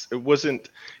was worse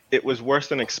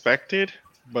than expected.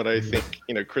 But I think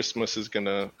Christmas is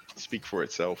gonna speak for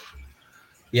itself.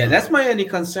 Yeah, that's my only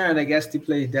concern. I guess to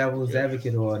play devil's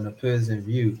advocate or an opposing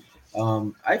view.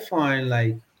 I find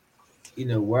like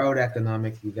world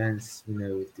economic events,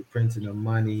 with the printing of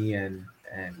money and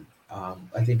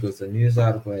I think it was a news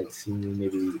article I'd seen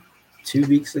maybe 2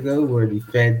 weeks ago where the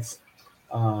Feds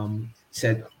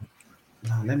said,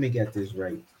 let me get this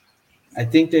right. I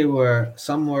think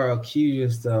some were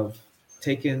accused of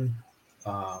taking,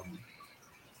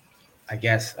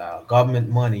 government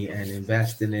money and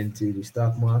investing into the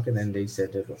stock market, and they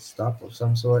said there was stock of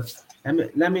some sort.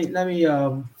 Let me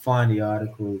find the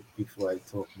article before I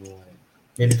talk more.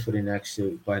 Maybe for the next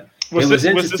show. But was this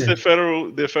the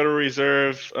Federal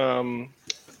Reserve? The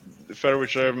Federal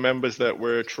Reserve members that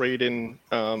were trading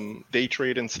day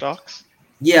trading stocks.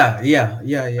 Yeah.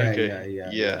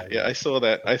 I saw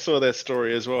that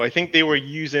story as well. I think they were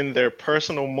using their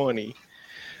personal money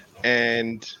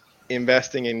and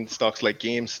investing in stocks like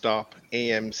GameStop,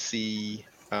 AMC,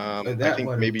 I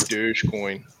think maybe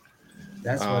Dogecoin.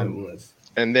 That's what it was.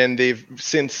 And then they've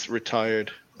since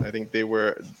retired. I think they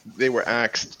were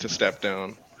asked to step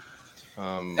down.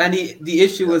 And the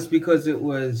issue was because it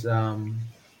was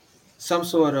some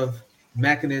sort of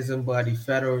mechanism by the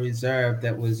Federal Reserve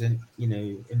that was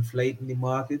inflating the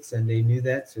markets, and they knew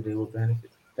that, so they were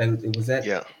benefit. It was that.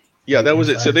 Yeah, that was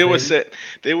it. So they were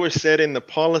setting the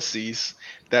policies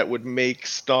that would make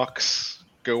stocks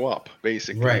go up,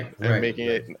 basically, making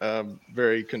it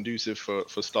very conducive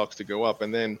for stocks to go up.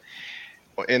 And then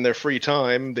in their free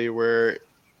time, they were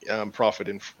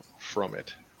profiting from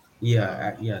it.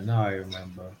 Now I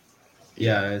remember.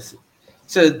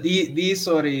 So these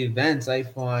sort of events, I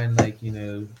find like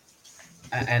and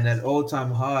at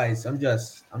all-time highs, I'm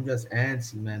just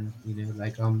antsy, man.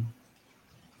 Like I'm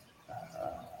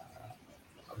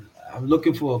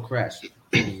looking for a crash,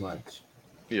 pretty much.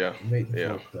 Yeah. I'm waiting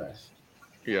for a crash.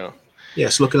 Yeah.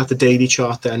 Yes, looking at the daily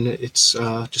chart, then it's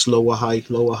just lower high.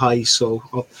 So,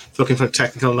 looking from a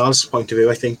technical analysis point of view,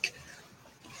 I think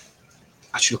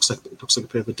actually looks like a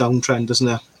bit of a downtrend, doesn't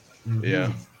it? Mm-hmm.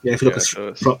 Yeah. Yeah. If you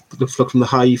look from the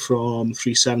high from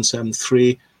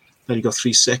 3,773, then you got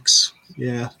 3,600.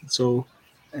 Yeah. So,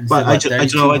 but I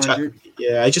don't know.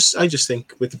 I just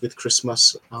think with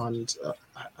Christmas and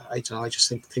I don't know. I just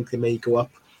think they may go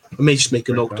up. I may just make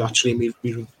a note actually, and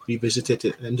we revisit it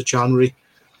at the end of January.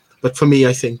 But for me,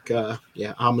 I think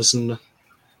Amazon,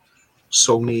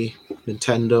 Sony,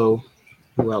 Nintendo,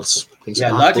 who else?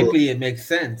 Logically it makes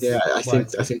sense. Yeah, I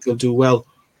think they'll do well.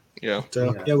 Yeah.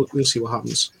 But, we'll see what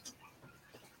happens.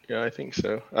 Yeah, I think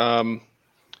so.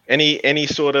 Any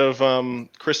sort of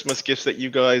Christmas gifts that you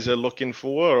guys are looking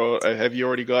for, or have you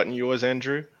already gotten yours,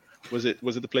 Andrew? Was it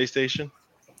the PlayStation?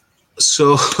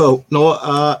 So no,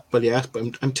 but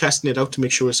I'm testing it out to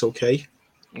make sure it's okay.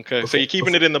 Okay, so you're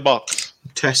keeping it in the box.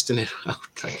 I'm testing it out.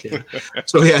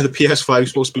 So the PS5 is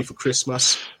supposed to be for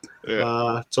Christmas.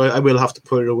 Yeah. So I will have to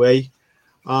put it away.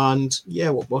 And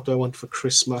what do I want for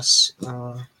Christmas?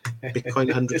 Bitcoin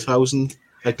 100,000.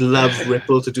 I'd love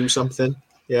Ripple to do something.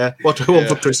 Yeah. What do I want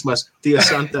for Christmas? Dear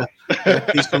Santa,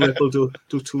 please can Ripple do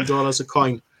 $2 a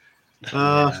coin.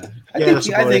 I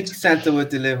think Santa would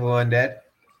deliver on that.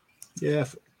 Yeah,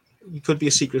 he could be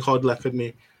a secret hodler, couldn't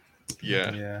he?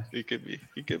 Yeah. He could be.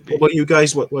 What about you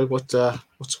guys? What's on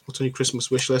your Christmas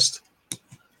wish list?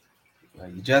 Well,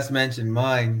 you just mentioned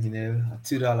mine. A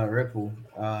 $2 Ripple.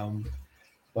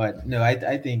 But no,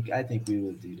 I think we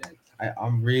will do that.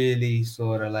 I'm really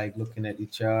sort of like looking at the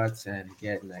charts and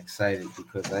getting excited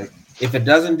because if it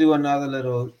doesn't do another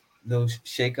little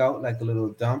shakeout, like a little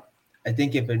dump, I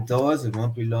think if it does, it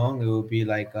won't be long. It will be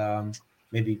like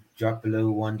maybe drop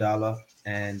below $1,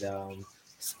 and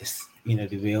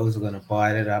the whales are gonna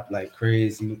bite it up like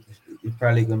crazy. It's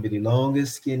probably gonna be the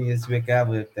longest, skinniest wick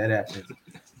ever if that happens.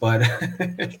 But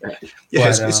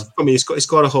for me, it's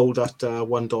got to hold that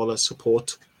 $1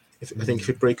 support. I think if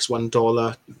it breaks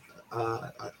 $1,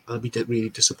 I'll be really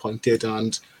disappointed,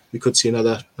 and we could see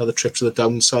another trip to the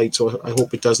downside. So I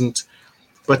hope it doesn't.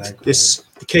 But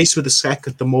the case with the SEC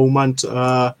at the moment,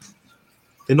 they're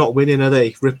not winning, are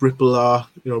they? Ripple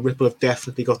have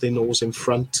definitely got their nose in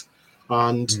front,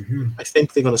 and I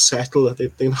think they're going to settle. They're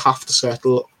going to have to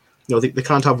settle. They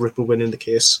can't have Ripple winning the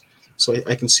case. So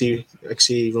I can see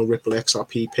Ripple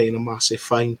XRP paying a massive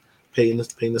fine, paying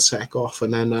the SEC off,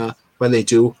 and then when they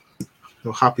do,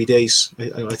 happy days.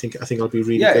 I think I'll be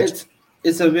really good.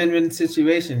 It's a win-win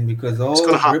situation because all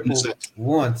Ripple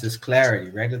wants is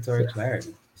clarity, regulatory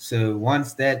clarity. So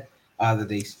once that either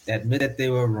they admit that they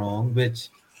were wrong, which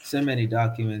so many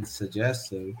documents suggest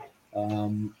so,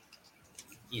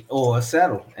 or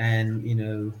settle,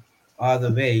 and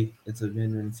either way, it's a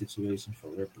win-win situation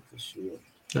for Ripple for sure.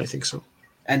 I think so.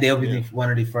 And they'll be one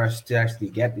of the first to actually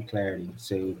get the clarity.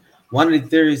 So one of the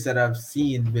theories that I've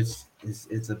seen, which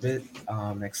is a bit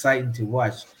exciting to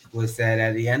watch, was that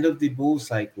at the end of the bull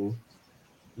cycle,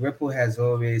 Ripple has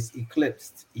always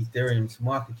eclipsed Ethereum's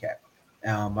market cap.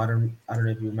 I don't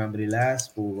know if you remember the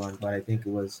last bull run, but I think it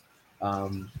was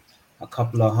a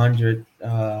couple of hundred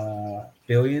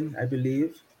billion, I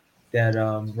believe, that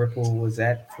Ripple was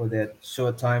at for that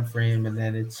short time frame, and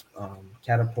then it's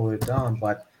catapulted down.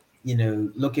 But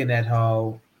looking at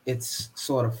how it's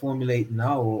sort of formulating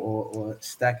now or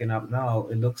stacking up now,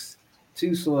 it looks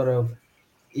to sort of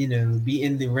be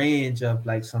in the range of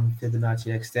like some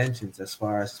Fibonacci extensions as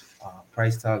far as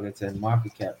price targets and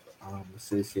market cap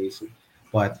association.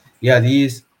 But yeah,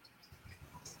 these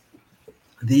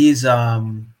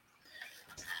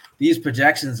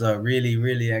projections are really,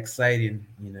 really exciting,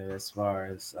 as far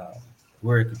as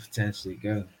where it could potentially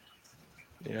go.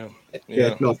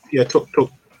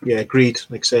 Agreed.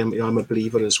 Like saying, I'm a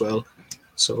believer as well.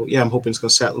 So yeah, I'm hoping it's going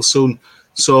to settle soon.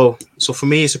 So for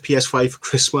me, it's a PS5 for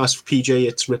Christmas. For PJ,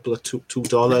 it's Ripple at $2.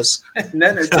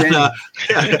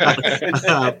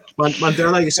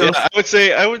 Mandela, yourself?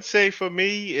 Yeah, I would say for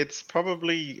me, it's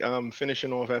probably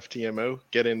finishing off FTMO.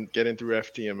 Getting through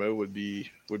FTMO would be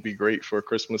great for a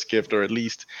Christmas gift, or at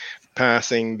least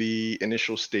passing the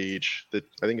initial stage. That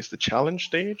I think it's the challenge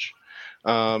stage.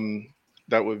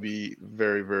 That would be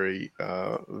very, very,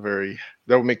 that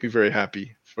would make me very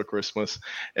happy for Christmas.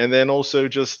 And then also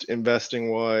just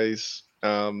investing wise,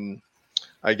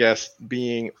 I guess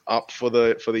being up for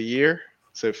the year.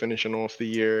 So finishing off the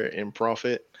year in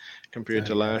profit compared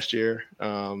to last year.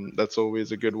 That's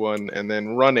always a good one. And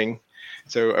then running.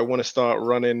 So I want to start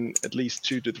running at least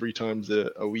 2 to 3 times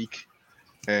a week,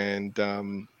 and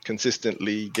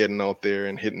consistently getting out there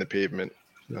and hitting the pavement.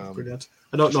 Brilliant.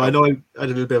 I know I had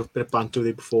a little bit of banter with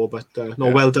you before, but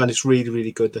well done. It's really,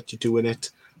 really good that you're doing it.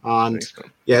 And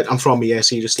thanks, I'm from here.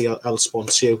 Seriously, I'll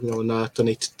sponsor you, and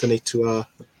donate to a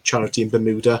charity in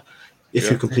Bermuda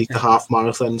if you complete the half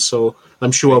marathon. So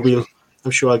I'm sure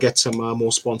I'll get some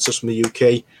more sponsors from the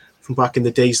UK from back in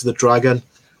the days of the Dragon.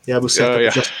 Yeah, we'll set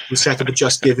up a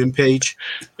Just Giving page.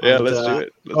 Yeah, and, let's do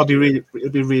it. It'll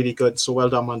be really good. So well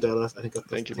done, Mandela. I think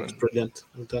that's brilliant.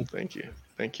 Well done. Thank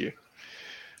you.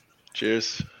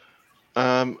 Cheers.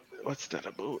 What's that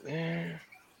about?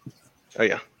 Oh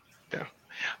yeah.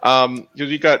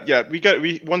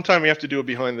 We one time we have to do a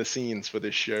behind the scenes for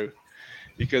this show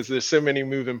because there's so many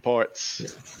moving parts.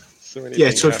 So many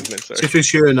things happening. So if it's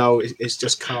here now, it's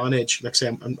just carnage. Like I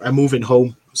say, I'm moving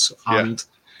home, and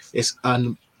it's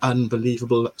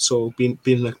unbelievable. So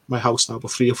being at my house now for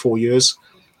 3 or 4 years,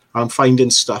 I'm finding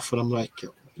stuff, and I'm like,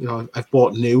 I've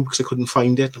bought new because I couldn't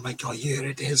find it. I'm like, oh, here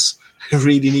it is. I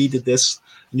really needed this.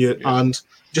 And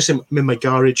just in my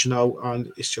garage now,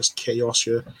 and it's just chaos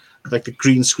here. Like the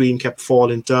green screen kept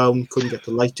falling down, couldn't get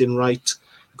the lighting right,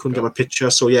 couldn't get my picture.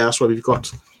 So yeah, that's why we've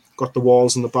got the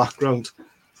walls in the background.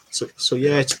 So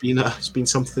yeah, it's been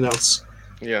something else.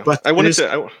 Yeah, but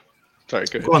Sorry,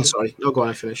 go ahead. Go on, sorry. No, go on,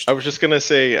 I finished. I was just gonna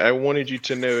say, I wanted you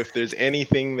to know if there's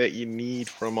anything that you need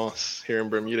from us here in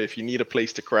Bermuda. If you need a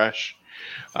place to crash,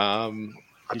 I'd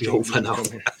be you over can now. come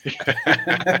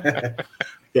here.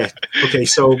 Yeah. Okay,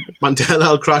 so Mandela,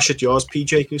 I'll crash at yours.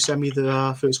 PJ, can you send me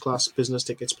the first class business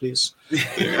tickets, please?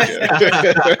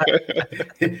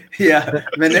 Yeah,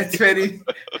 when that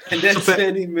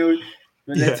 20 million,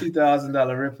 when that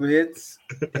 $2,000 ripple hits,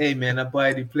 hey man, I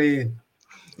buy the plane.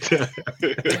 Oh,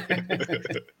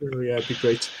 yeah, it'd be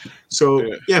great.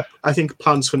 So yeah, I think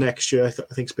plans for next year. I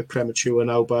think it's a bit premature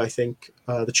now, but I think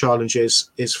the challenge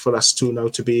is for us to now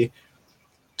to be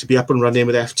up and running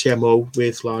with FTMO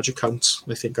with large accounts.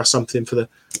 I think that's something for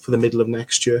the middle of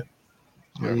next year,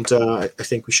 and I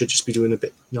think we should just be doing a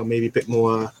bit, maybe a bit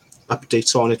more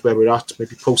updates on it where we're at.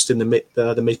 Maybe posting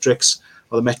the matrix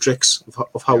or the metrics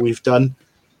of how we've done,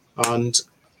 and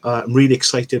I'm really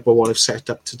excited about what I've set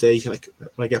up today. Like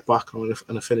when I get back and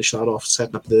I finish that off,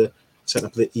 setting up the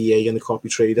EA and the copy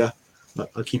trader.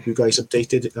 I'll keep you guys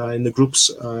updated in the groups.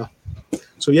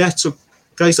 So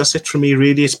guys, that's it from me.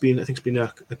 Really, I think it's been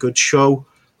a good show.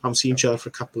 I haven't seen each other for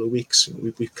a couple of weeks.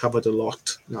 We've covered a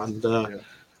lot, and I'm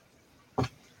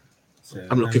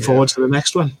looking forward to the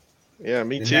next one. Yeah,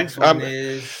 me The too. next one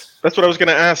is That's what I was going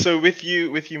to ask. So with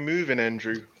you moving,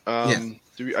 Andrew, Yeah.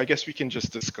 I guess we can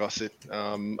just discuss it.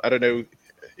 I don't know,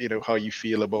 how you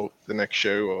feel about the next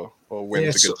show or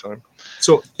when's a good time.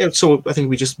 So I think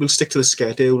we'll stick to the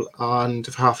schedule, and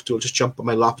if I have to, I'll just jump on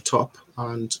my laptop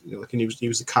and I can use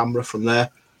the camera from there.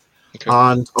 Okay.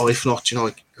 Or if not,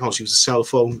 I can also use a cell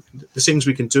phone. The things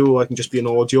we can do, I can just be an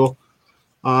audio,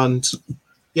 and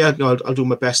I'll do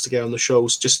my best to get on the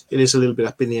shows. Just it is a little bit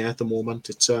up in the air at the moment.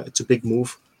 It's a big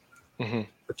move,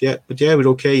 but yeah, we're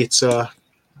okay. It's I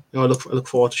look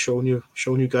forward to showing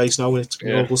you guys now when it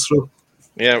all goes through.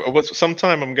 Yeah,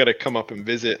 sometime I'm gonna come up and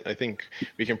visit. I think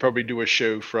we can probably do a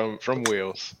show from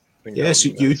Wales. Yes,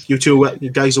 you two, you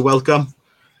guys are welcome.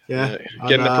 Yeah,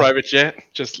 get in the private jet.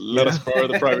 Just let us borrow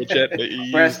the private jet that you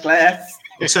use. first class.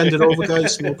 We'll send it over,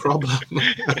 guys. No problem.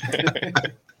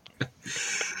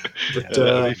 But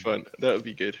that'll be fun. That would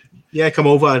be good. Yeah, come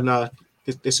over, and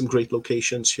there's some great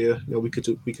locations here. We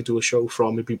could do a show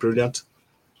from. It'd be brilliant.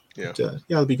 Yeah, but,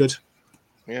 it'll be good.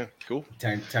 Yeah, cool.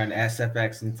 Turn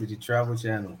SFX into the travel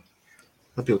channel.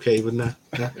 That'd be okay, wouldn't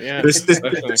it? Yeah.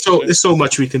 There's so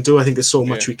much we can do. I think there's so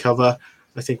much we cover.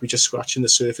 I think we're just scratching the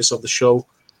surface of the show.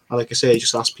 And like I say,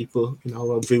 just ask people,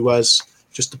 our viewers,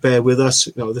 just to bear with us.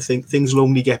 Things will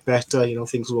only get better.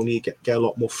 Things will only get a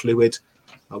lot more fluid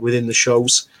within the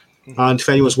shows. And if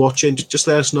anyone's watching, just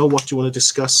let us know what you want to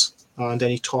discuss and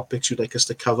any topics you'd like us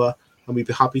to cover, and we'd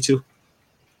be happy to.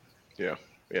 Yeah,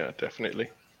 definitely.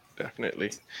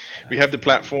 We have the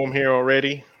platform here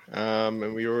already,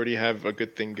 and we already have a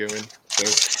good thing going. So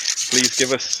please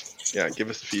give us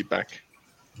the feedback.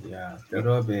 Yeah, good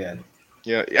or bad.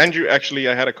 Yeah, Andrew, actually,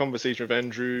 I had a conversation with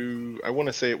Andrew, I want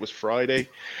to say it was Friday,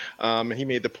 and he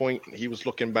made the point, he was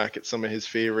looking back at some of his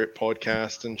favorite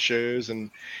podcasts and shows,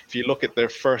 and if you look at their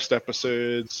first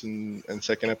episodes and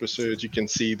second episodes, you can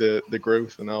see the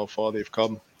growth and how far they've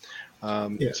come.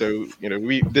 So,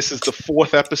 this is the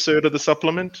 4th episode of the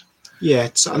supplement. Yeah,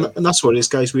 and that's what it is,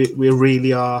 guys. We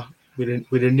really are, we're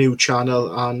a new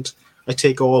channel, and I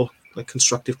take all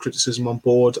constructive criticism on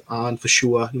board, and for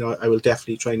sure, I will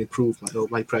definitely try and improve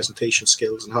my presentation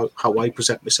skills and how I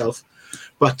present myself.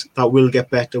 But that will get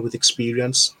better with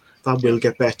experience. That will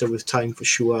get better with time, for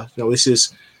sure. This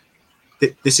is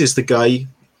the guy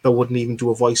that wouldn't even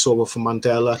do a voiceover for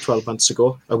Mandela 12 months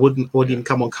ago. I wouldn't even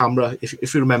come on camera.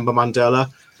 If you remember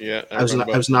Mandela, I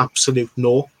was an absolute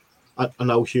no, and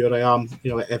now here I am,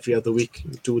 every other week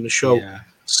doing a show. Yeah.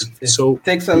 So it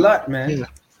takes a lot, man.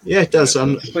 Yeah, it does.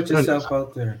 And put yourself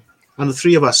out there. And the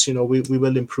three of us, we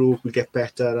will improve, we get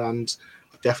better, and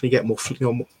definitely get more,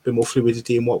 a bit more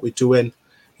fluidity in what we're doing.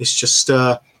 It's just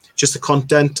the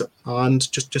content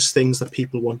and just things that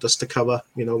people want us to cover.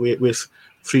 We're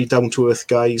three down to earth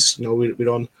guys.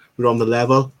 We're on the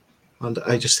level, and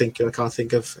I just think I can't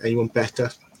think of anyone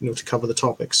better, to cover the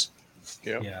topics.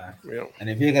 Yeah. And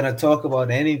if you're gonna talk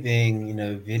about anything,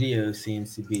 video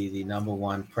seems to be the number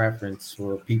one preference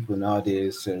for people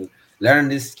nowadays. So learn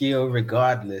this skill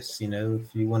regardless.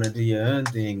 If you want to do your own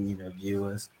thing,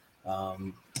 viewers,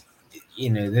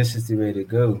 this is the way to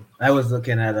go. I was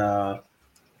looking at a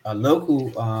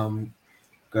local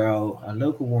girl, a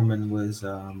local woman was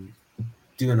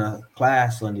doing a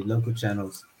class on the local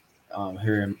channels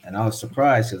here, and I was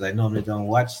surprised because I normally don't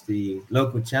watch the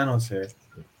local channels here.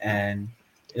 And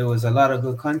it was a lot of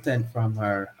good content from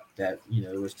her that,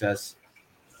 it was just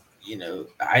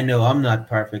I know I'm not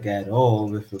perfect at all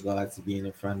with regards to being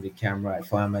in front of the camera. I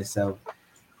find myself,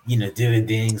 doing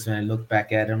things when I look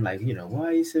back at them, like, why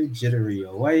are you so jittery,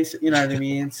 or why are you so, you know what I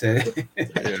mean? So,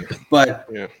 Yeah. but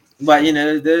Yeah.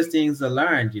 those things are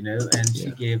learned, and she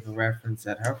Yeah. gave a reference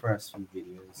at her first few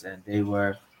videos, and they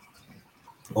were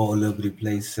all over the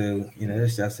place. So,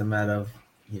 it's just a matter of,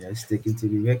 sticking to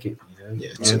the wicket,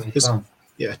 Yeah, words will come.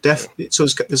 Yeah, definitely. So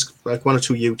there's like one or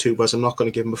two YouTubers. I'm not going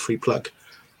to give them a free plug,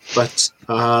 but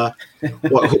what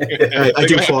I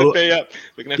do follow.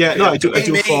 Yeah, no, I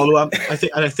do follow them.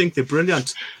 I think they're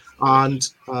brilliant, and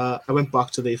I went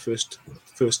back to their first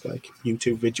like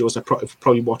YouTube videos. I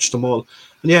probably watched them all,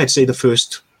 and yeah, I'd say the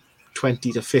first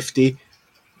 20 to 50.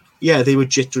 Yeah, they were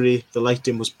jittery. The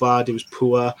lighting was bad. It was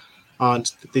poor.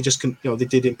 And they just, they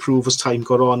did improve as time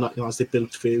got on, as they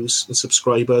built views and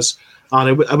subscribers. And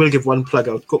I will give one plug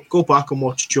out. Go back and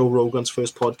watch Joe Rogan's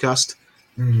first podcast.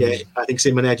 Yeah, I think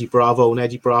same with Eddie Bravo. And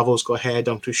Eddie Bravo's got hair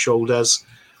down to his shoulders.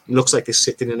 It looks like they're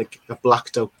sitting in a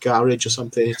blacked out garage or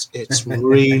something. It's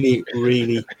really,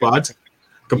 really bad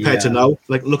compared to now.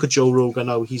 Like, look at Joe Rogan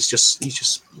now. He's just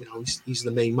he's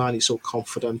the main man. He's so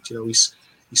confident. He's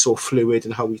so fluid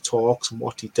in how he talks and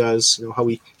what he does, how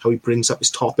he brings up his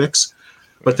topics.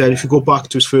 But then if you go back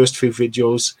to his first few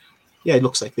videos, yeah, it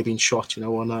looks like they've been shot,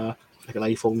 on like an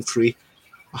iPhone 3.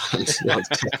 And,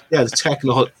 the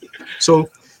techno. So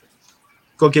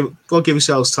go give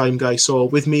yourselves time, guys. So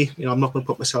with me, I'm not going to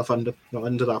put myself under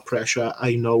that pressure.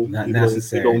 I know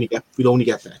we'll only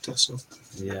get better. So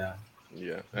yeah.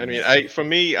 Yeah, I mean,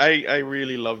 I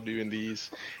really love doing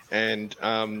these, and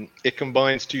it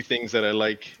combines two things that I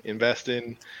like: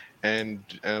 investing and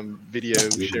video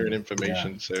sharing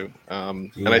information. So,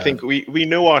 and I think we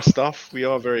know our stuff. We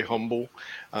are very humble,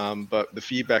 but the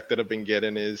feedback that I've been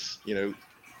getting is,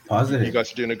 positive. You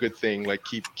guys are doing a good thing. Like,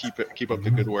 keep up the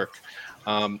good work.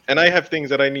 And I have things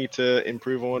that I need to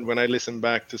improve on. When I listen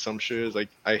back to some shows, like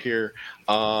I hear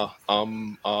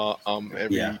every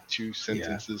two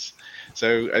sentences.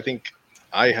 So I think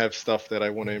I have stuff that I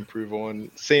want to improve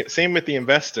on. Same with the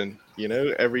investing.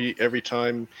 Every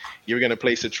time you're going to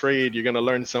place a trade, you're going to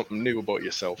learn something new about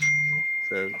yourself.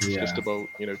 So it's just about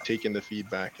taking the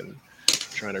feedback and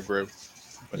trying to grow.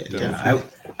 But,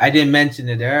 I didn't mention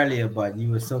it earlier, but you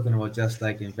were talking about just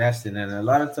like investing, and a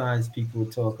lot of times people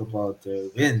talk about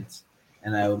the wins,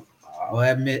 and I'll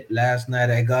admit last night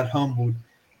I got humbled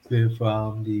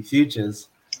from the futures.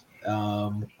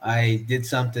 I did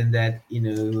something that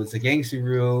it was against the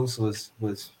rules,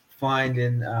 was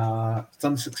finding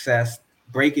some success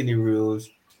breaking the rules,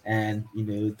 and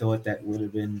thought that would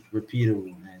have been repeatable,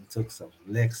 and took some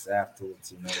licks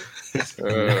afterwards.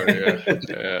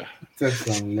 Took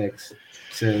some licks.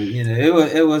 So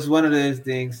it was one of those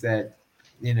things that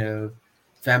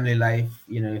family life.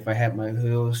 If I had my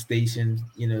whole station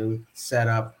set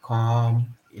up calm,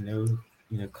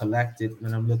 collected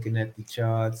when I'm looking at the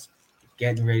charts,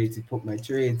 getting ready to put my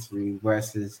trades through,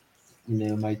 versus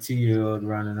my 2-year-old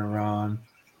running around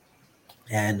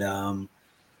and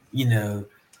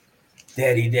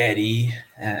daddy,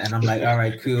 and I'm like, all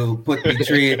right, cool, put the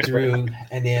trade through,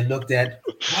 and then looked at,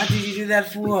 what did you do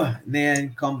that for? And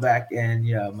then come back, and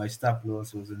my stop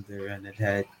loss wasn't there, and it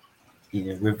had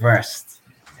reversed,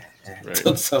 and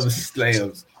took some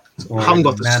slams. I haven't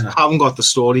got the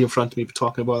story in front of me, but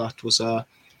talking about that was let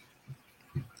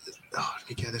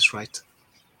me get this right.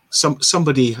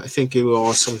 Somebody, I think it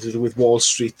was something to do with Wall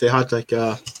Street. They had like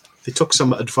they took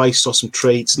some advice or some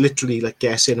trades, literally like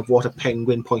guessing of what a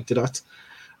penguin pointed at.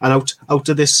 And out of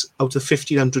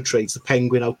 1,500 trades, the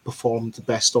penguin outperformed the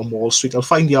best on Wall Street. I'll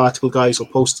find the article, guys. I'll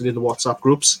post it in the WhatsApp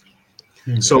groups.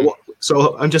 Mm-hmm.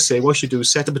 So I'm just saying, what you should do is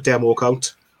set up a demo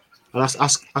account and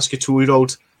ask your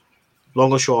 2-year-old,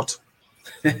 long or short.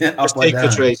 Just take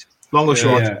the trade, long or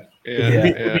short.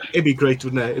 It'd be great,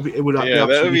 wouldn't it? It would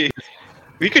absolutely.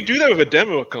 We could do that with a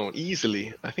demo account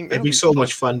easily. I think that'd be so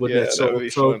much fun, wouldn't it?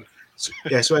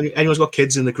 So anyone's got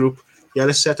kids in the group,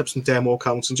 let's set up some demo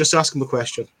accounts and just ask them a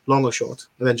question, long or short,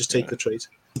 and then just take the trade.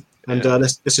 And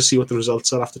let's just see what the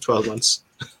results are after 12 months.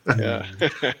 Yeah,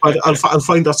 I'll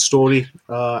find that story.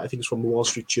 I think it's from the Wall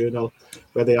Street Journal,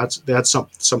 where they had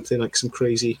something like some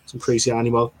crazy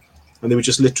animal, and they were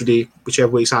just literally,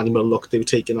 whichever way his animal looked, they were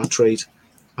taking that trade,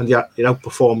 and it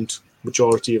outperformed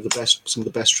majority of some of the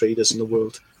best traders in the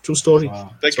world. True story.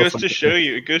 Wow. That goes to show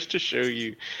you. It goes to show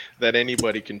you that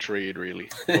anybody can trade, really,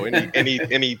 or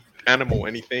any animal,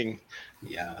 anything.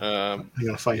 Yeah. I'm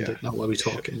gonna find it now while we're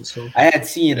talking. So I had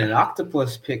seen an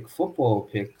octopus pick football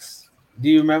picks. Do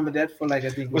you remember that for like, I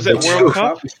think was it World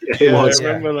Cup? Yeah,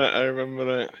 I remember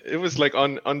that. It was like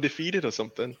undefeated or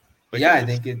something. Like I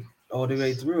think it. all the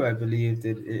way through. I believe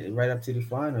that right up to the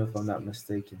final, if I'm not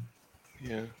mistaken.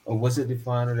 Yeah. Or was it the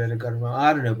final that it got wrong?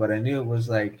 I don't know, but I knew it was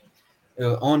like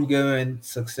ongoing Yeah.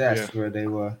 success where they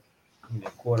were,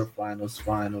 quarterfinals,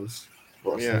 finals.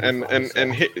 Yeah,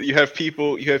 you have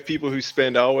people who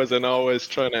spend hours and hours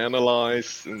trying to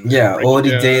analyze and Yeah, break all it the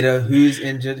down. data, who's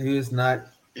injured, who's not,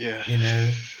 Yeah.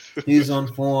 who's on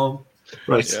form.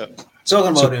 Right. Yeah.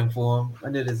 Talking So about inform, I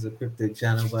know this is a cryptic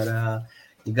channel, but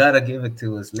you gotta give it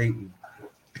to us lately.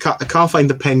 I can't find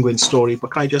the penguin story,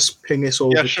 but can I just ping this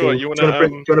over Yeah, sure. to? You Do wanna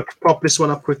you wanna prop this one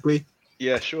up quickly?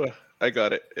 Yeah, sure. I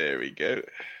got it. There we go.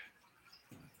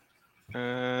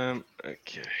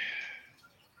 Okay.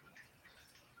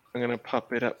 I'm gonna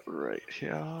pop it up right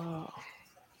here.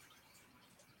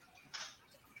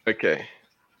 Okay.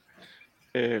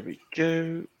 There we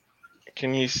go.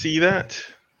 Can you see that?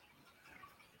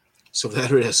 So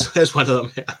there it is. There's one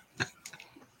of them. Yeah.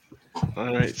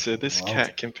 All right, so this Wow.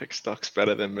 cat can pick stocks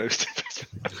better than most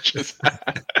investment managers.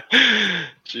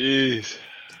 Jeez.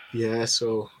 Yeah.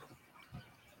 So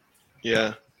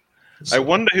Yeah. I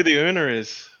wonder who the owner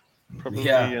is. Probably.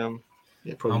 Yeah.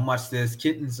 Yeah, How probably. much these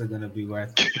kittens are gonna be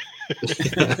worth?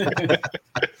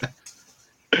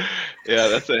 Yeah,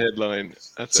 that's a headline.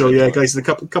 That's a So yeah, headline. guys, there's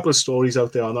a couple of stories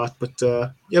out there on that, but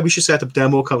yeah, we should set up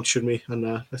demo account, shouldn't we?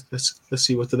 And let's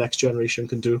see what the next generation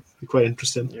can do. Be quite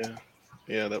interesting.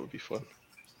 Yeah, that would be fun.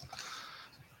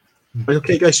 Right,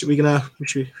 okay, guys, should we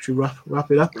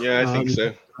wrap it up? Yeah, I think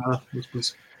so. We'll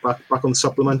back on the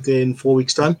supplement in 4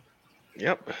 weeks' time.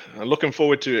 Yep. Looking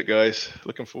forward to it, guys.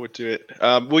 Looking forward to it.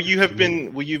 Will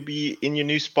you be in your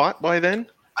new spot by then?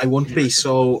 I won't be.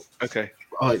 So Okay.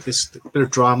 there's a bit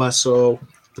of drama. So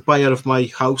the buyer of my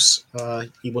house,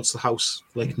 he wants the house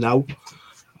like now,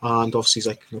 and obviously he's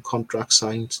like contract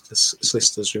signed. The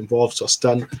solicitors are involved, so it's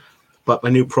done. But my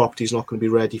new property is not going to be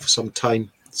ready for some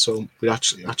time, so we're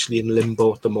actually in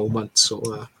limbo at the moment.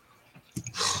 So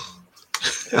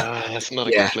that's not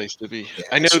a good place to be.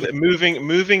 I know that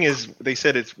moving is. They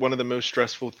said it's one of the most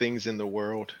stressful things in the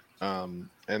world. And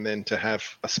then to have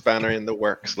a spanner in the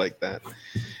works like that,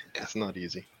 it's not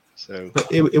easy. So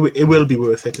it will be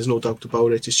worth it. There's no doubt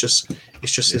about it. It's just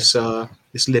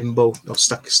this limbo of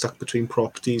stuck between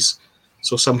properties.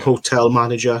 So some hotel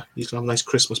manager, he's gonna have a nice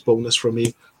Christmas bonus from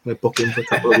me when I book him for a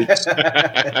couple of weeks.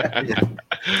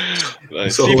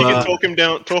 Nice. So, see if you can talk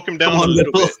him down a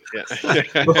little bit. Yeah.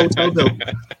 Hotel bill.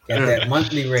 Get that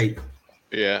monthly rate.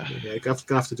 Yeah. Yeah, gonna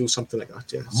have to do something like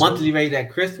that. Yeah. Monthly rate at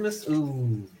Christmas.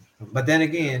 Ooh, but then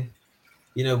again,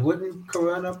 wouldn't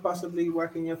Corona possibly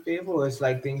work in your favor, or it's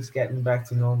like things getting back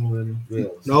to normal in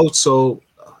Wales? No, so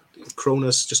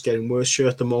Corona's just getting worse here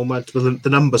at the moment. But the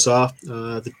numbers are,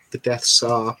 the deaths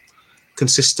are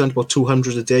consistent, about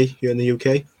 200 a day here in the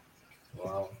UK.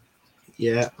 Wow.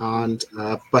 Yeah, and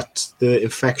but the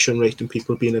infection rate and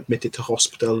people being admitted to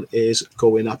hospital is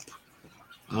going up.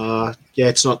 Yeah,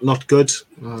 it's not good.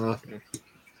 Yeah,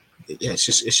 it's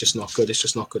just not good. It's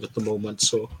just not good at the moment.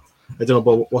 So I don't know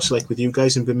about what's like with you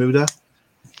guys in Bermuda.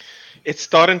 It's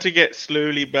starting to get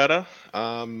slowly better.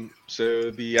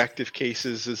 So the active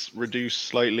cases is reduced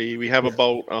slightly. We have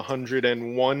about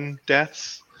 101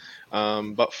 deaths,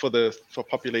 but for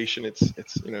population,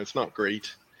 it's not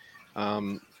great.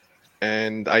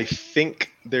 And I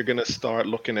think they're gonna start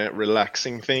looking at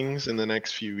relaxing things in the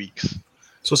next few weeks.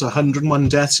 So it's 101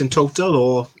 deaths in total,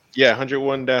 or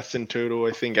 101 deaths in total,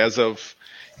 I think, as of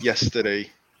yesterday.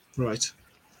 right?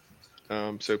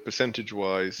 So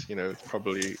percentage-wise, it's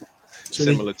probably So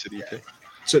similar to the UK.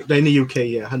 So in the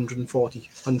UK,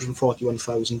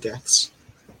 141,000 deaths.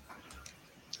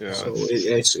 Yeah, So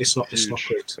it's not huge.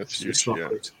 great. That's huge. It's not Yeah.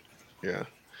 great.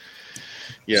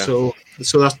 Yeah. So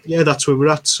that's where we're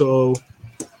at. So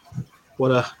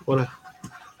what a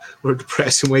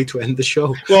depressing way to end the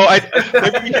show. Well,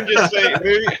 maybe we can just say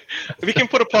maybe we can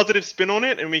put a positive spin on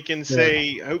it, and we can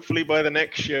say hopefully by the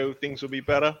next show things will be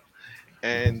better,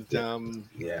 and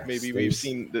maybe we've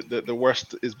seen the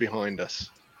worst is behind us.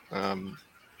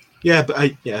 Yeah, but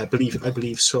I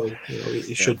believe so.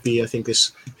 It should be. I think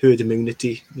this herd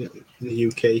immunity in the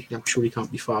UK. I'm sure you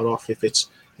can't be far off if it's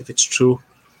true.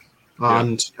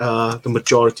 And the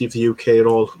majority of the UK are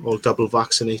all double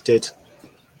vaccinated.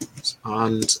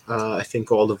 And I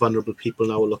think all the vulnerable people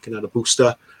now are looking at a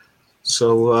booster.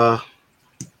 So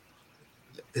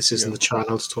this isn't the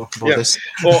channel to talk about this.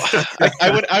 Well,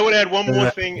 I would add one more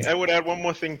thing. I would add one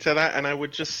more thing to that, and I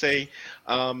would just say,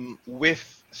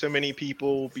 with so many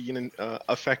people being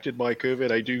affected by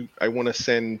COVID, I want to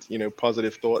send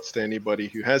positive thoughts to anybody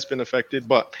who has been affected.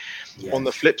 But on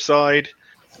the flip side,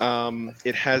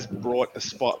 it has brought a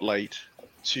spotlight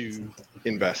to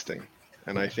investing.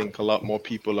 and I think a lot more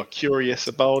people are curious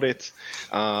about it,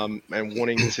 and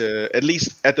wanting to,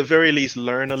 at the very least,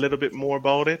 learn a little bit more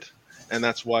about it, and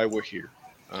that's why we're here.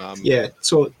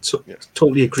 So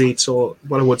totally agreed. So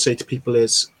what I would say to people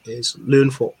is learn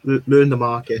the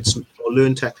markets, or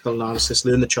learn technical analysis,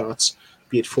 learn the charts,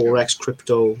 be it forex,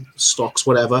 crypto, stocks,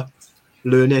 whatever.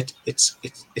 Learn it.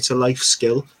 It's a life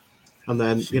skill. And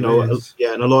then, you know,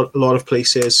 in a lot of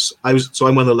places, I'm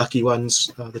one of the lucky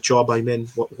ones. The job I'm in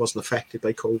wasn't affected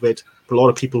by COVID, but a lot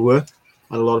of people were,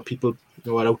 and a lot of people,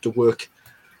 you know, are out of work.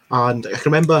 And I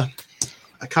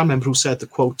can't remember who said the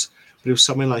quote, but it was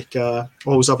something like,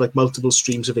 always have like multiple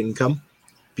streams of income,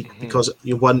 because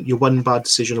you're one bad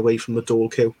decision away from the dole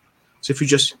queue. So if you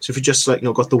just like, you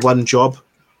know, got the one job,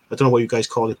 I don't know what you guys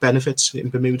call it, benefits in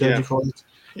Bermuda, you call it.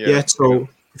 So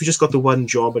if you just got the one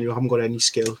job and you haven't got any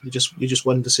skill, you're just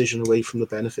one decision away from the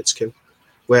benefits queue.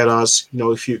 Whereas, you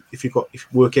know, if you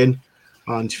work in,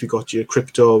 and if you got your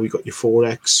crypto, you got your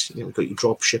forex, you know, got your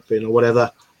drop shipping or whatever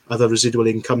other residual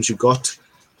incomes you got,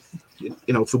 you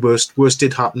know, if the worst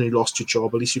did happen and you lost your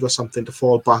job, at least you got something to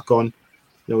fall back on,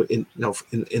 in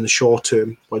the short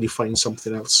term while you find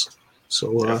something else.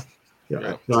 So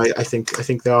I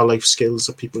think there are life skills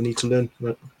that people need to learn.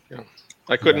 Right? Yeah.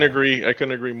 I couldn't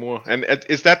agree more. And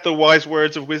is that the wise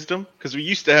words of wisdom? Because we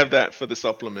used to have that for the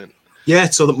supplement. Yeah.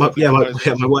 So my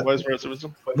wise words of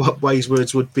wisdom. What wise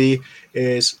words would be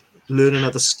is learn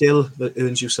another skill that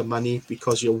earns you some money,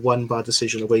 because you're one bad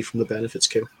decision away from the benefits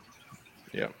queue.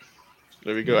 Yeah.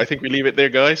 There we go. I think we leave it there,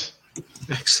 guys.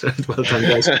 Excellent. Well done,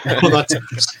 guys. Well, that's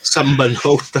someone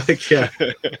yeah.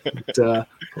 But,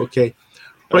 okay.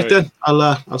 Right then.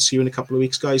 I'll see you in a couple of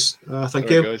weeks, guys. Thank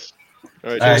you. Guys.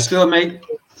 All right, still, mate.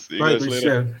 See you guys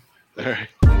later. All right.